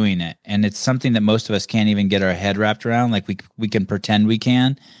 you're doing it. And it's something that most of us can't even get our head wrapped around. Like we can pretend we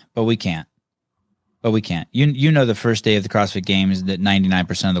can, but we can't. You know, the first day of the CrossFit Games that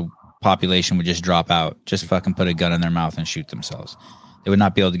 99% of the population would just drop out, just fucking put a gun in their mouth and shoot themselves. They would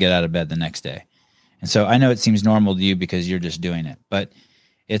not be able to get out of bed the next day. And so I know it seems normal to you because you're just doing it, but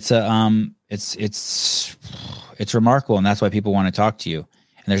it's remarkable. And that's why people want to talk to you.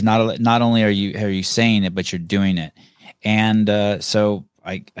 And there's not only are you saying it, but you're doing it. And so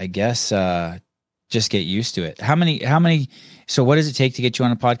I guess just get used to it. How many? So what does it take to get you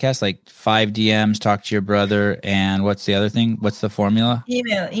on a podcast? Like 5 DMs, talk to your brother, and what's the other thing? What's the formula?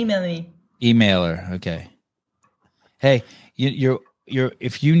 Email me. Email her. Okay. Hey, you're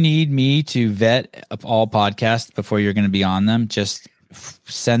if you need me to vet all podcasts before you're going to be on them, just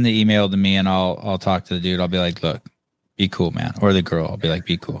send the email to me and I'll talk to the dude. I'll be like, look, be cool, man. Or the girl. I'll be like,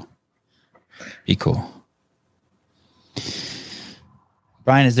 be cool. Be cool.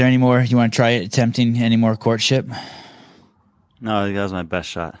 Brian, is there any more? You want to try attempting any more courtship? No, I think that was my best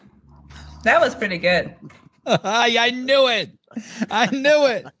shot. That was pretty good. I knew it.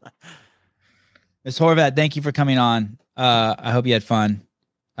 Ms. Horvath, thank you for coming on. I hope you had fun.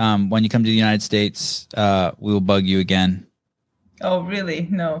 When you come to the United States, we will bug you again. Oh, really?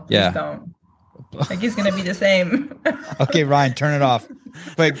 No, please don't. Like, it's going to be the same. Okay, Ryan, turn it off.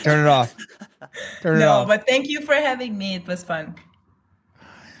 Quick, turn it off. Turn it off. No, but thank you for having me. It was fun.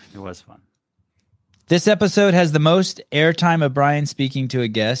 It was fun. This episode has the most airtime of Brian speaking to a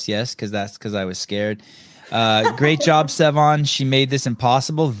guest. Yes, because I was scared. Great job, Sevon. She made this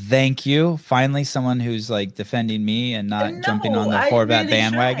impossible. Thank you. Finally, someone who's like defending me and not jumping on the Horvath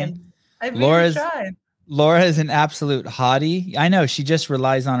bandwagon. I really tried. Laura is an absolute hottie. I know, she just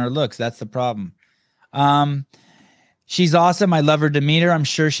relies on her looks. That's the problem. She's awesome. I love her demeanor. I'm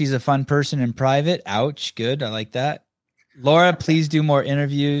sure she's a fun person in private. Ouch. Good. I like that. Laura, please do more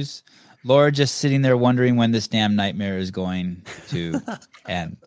interviews. Laura just sitting there wondering when this damn nightmare is going to end.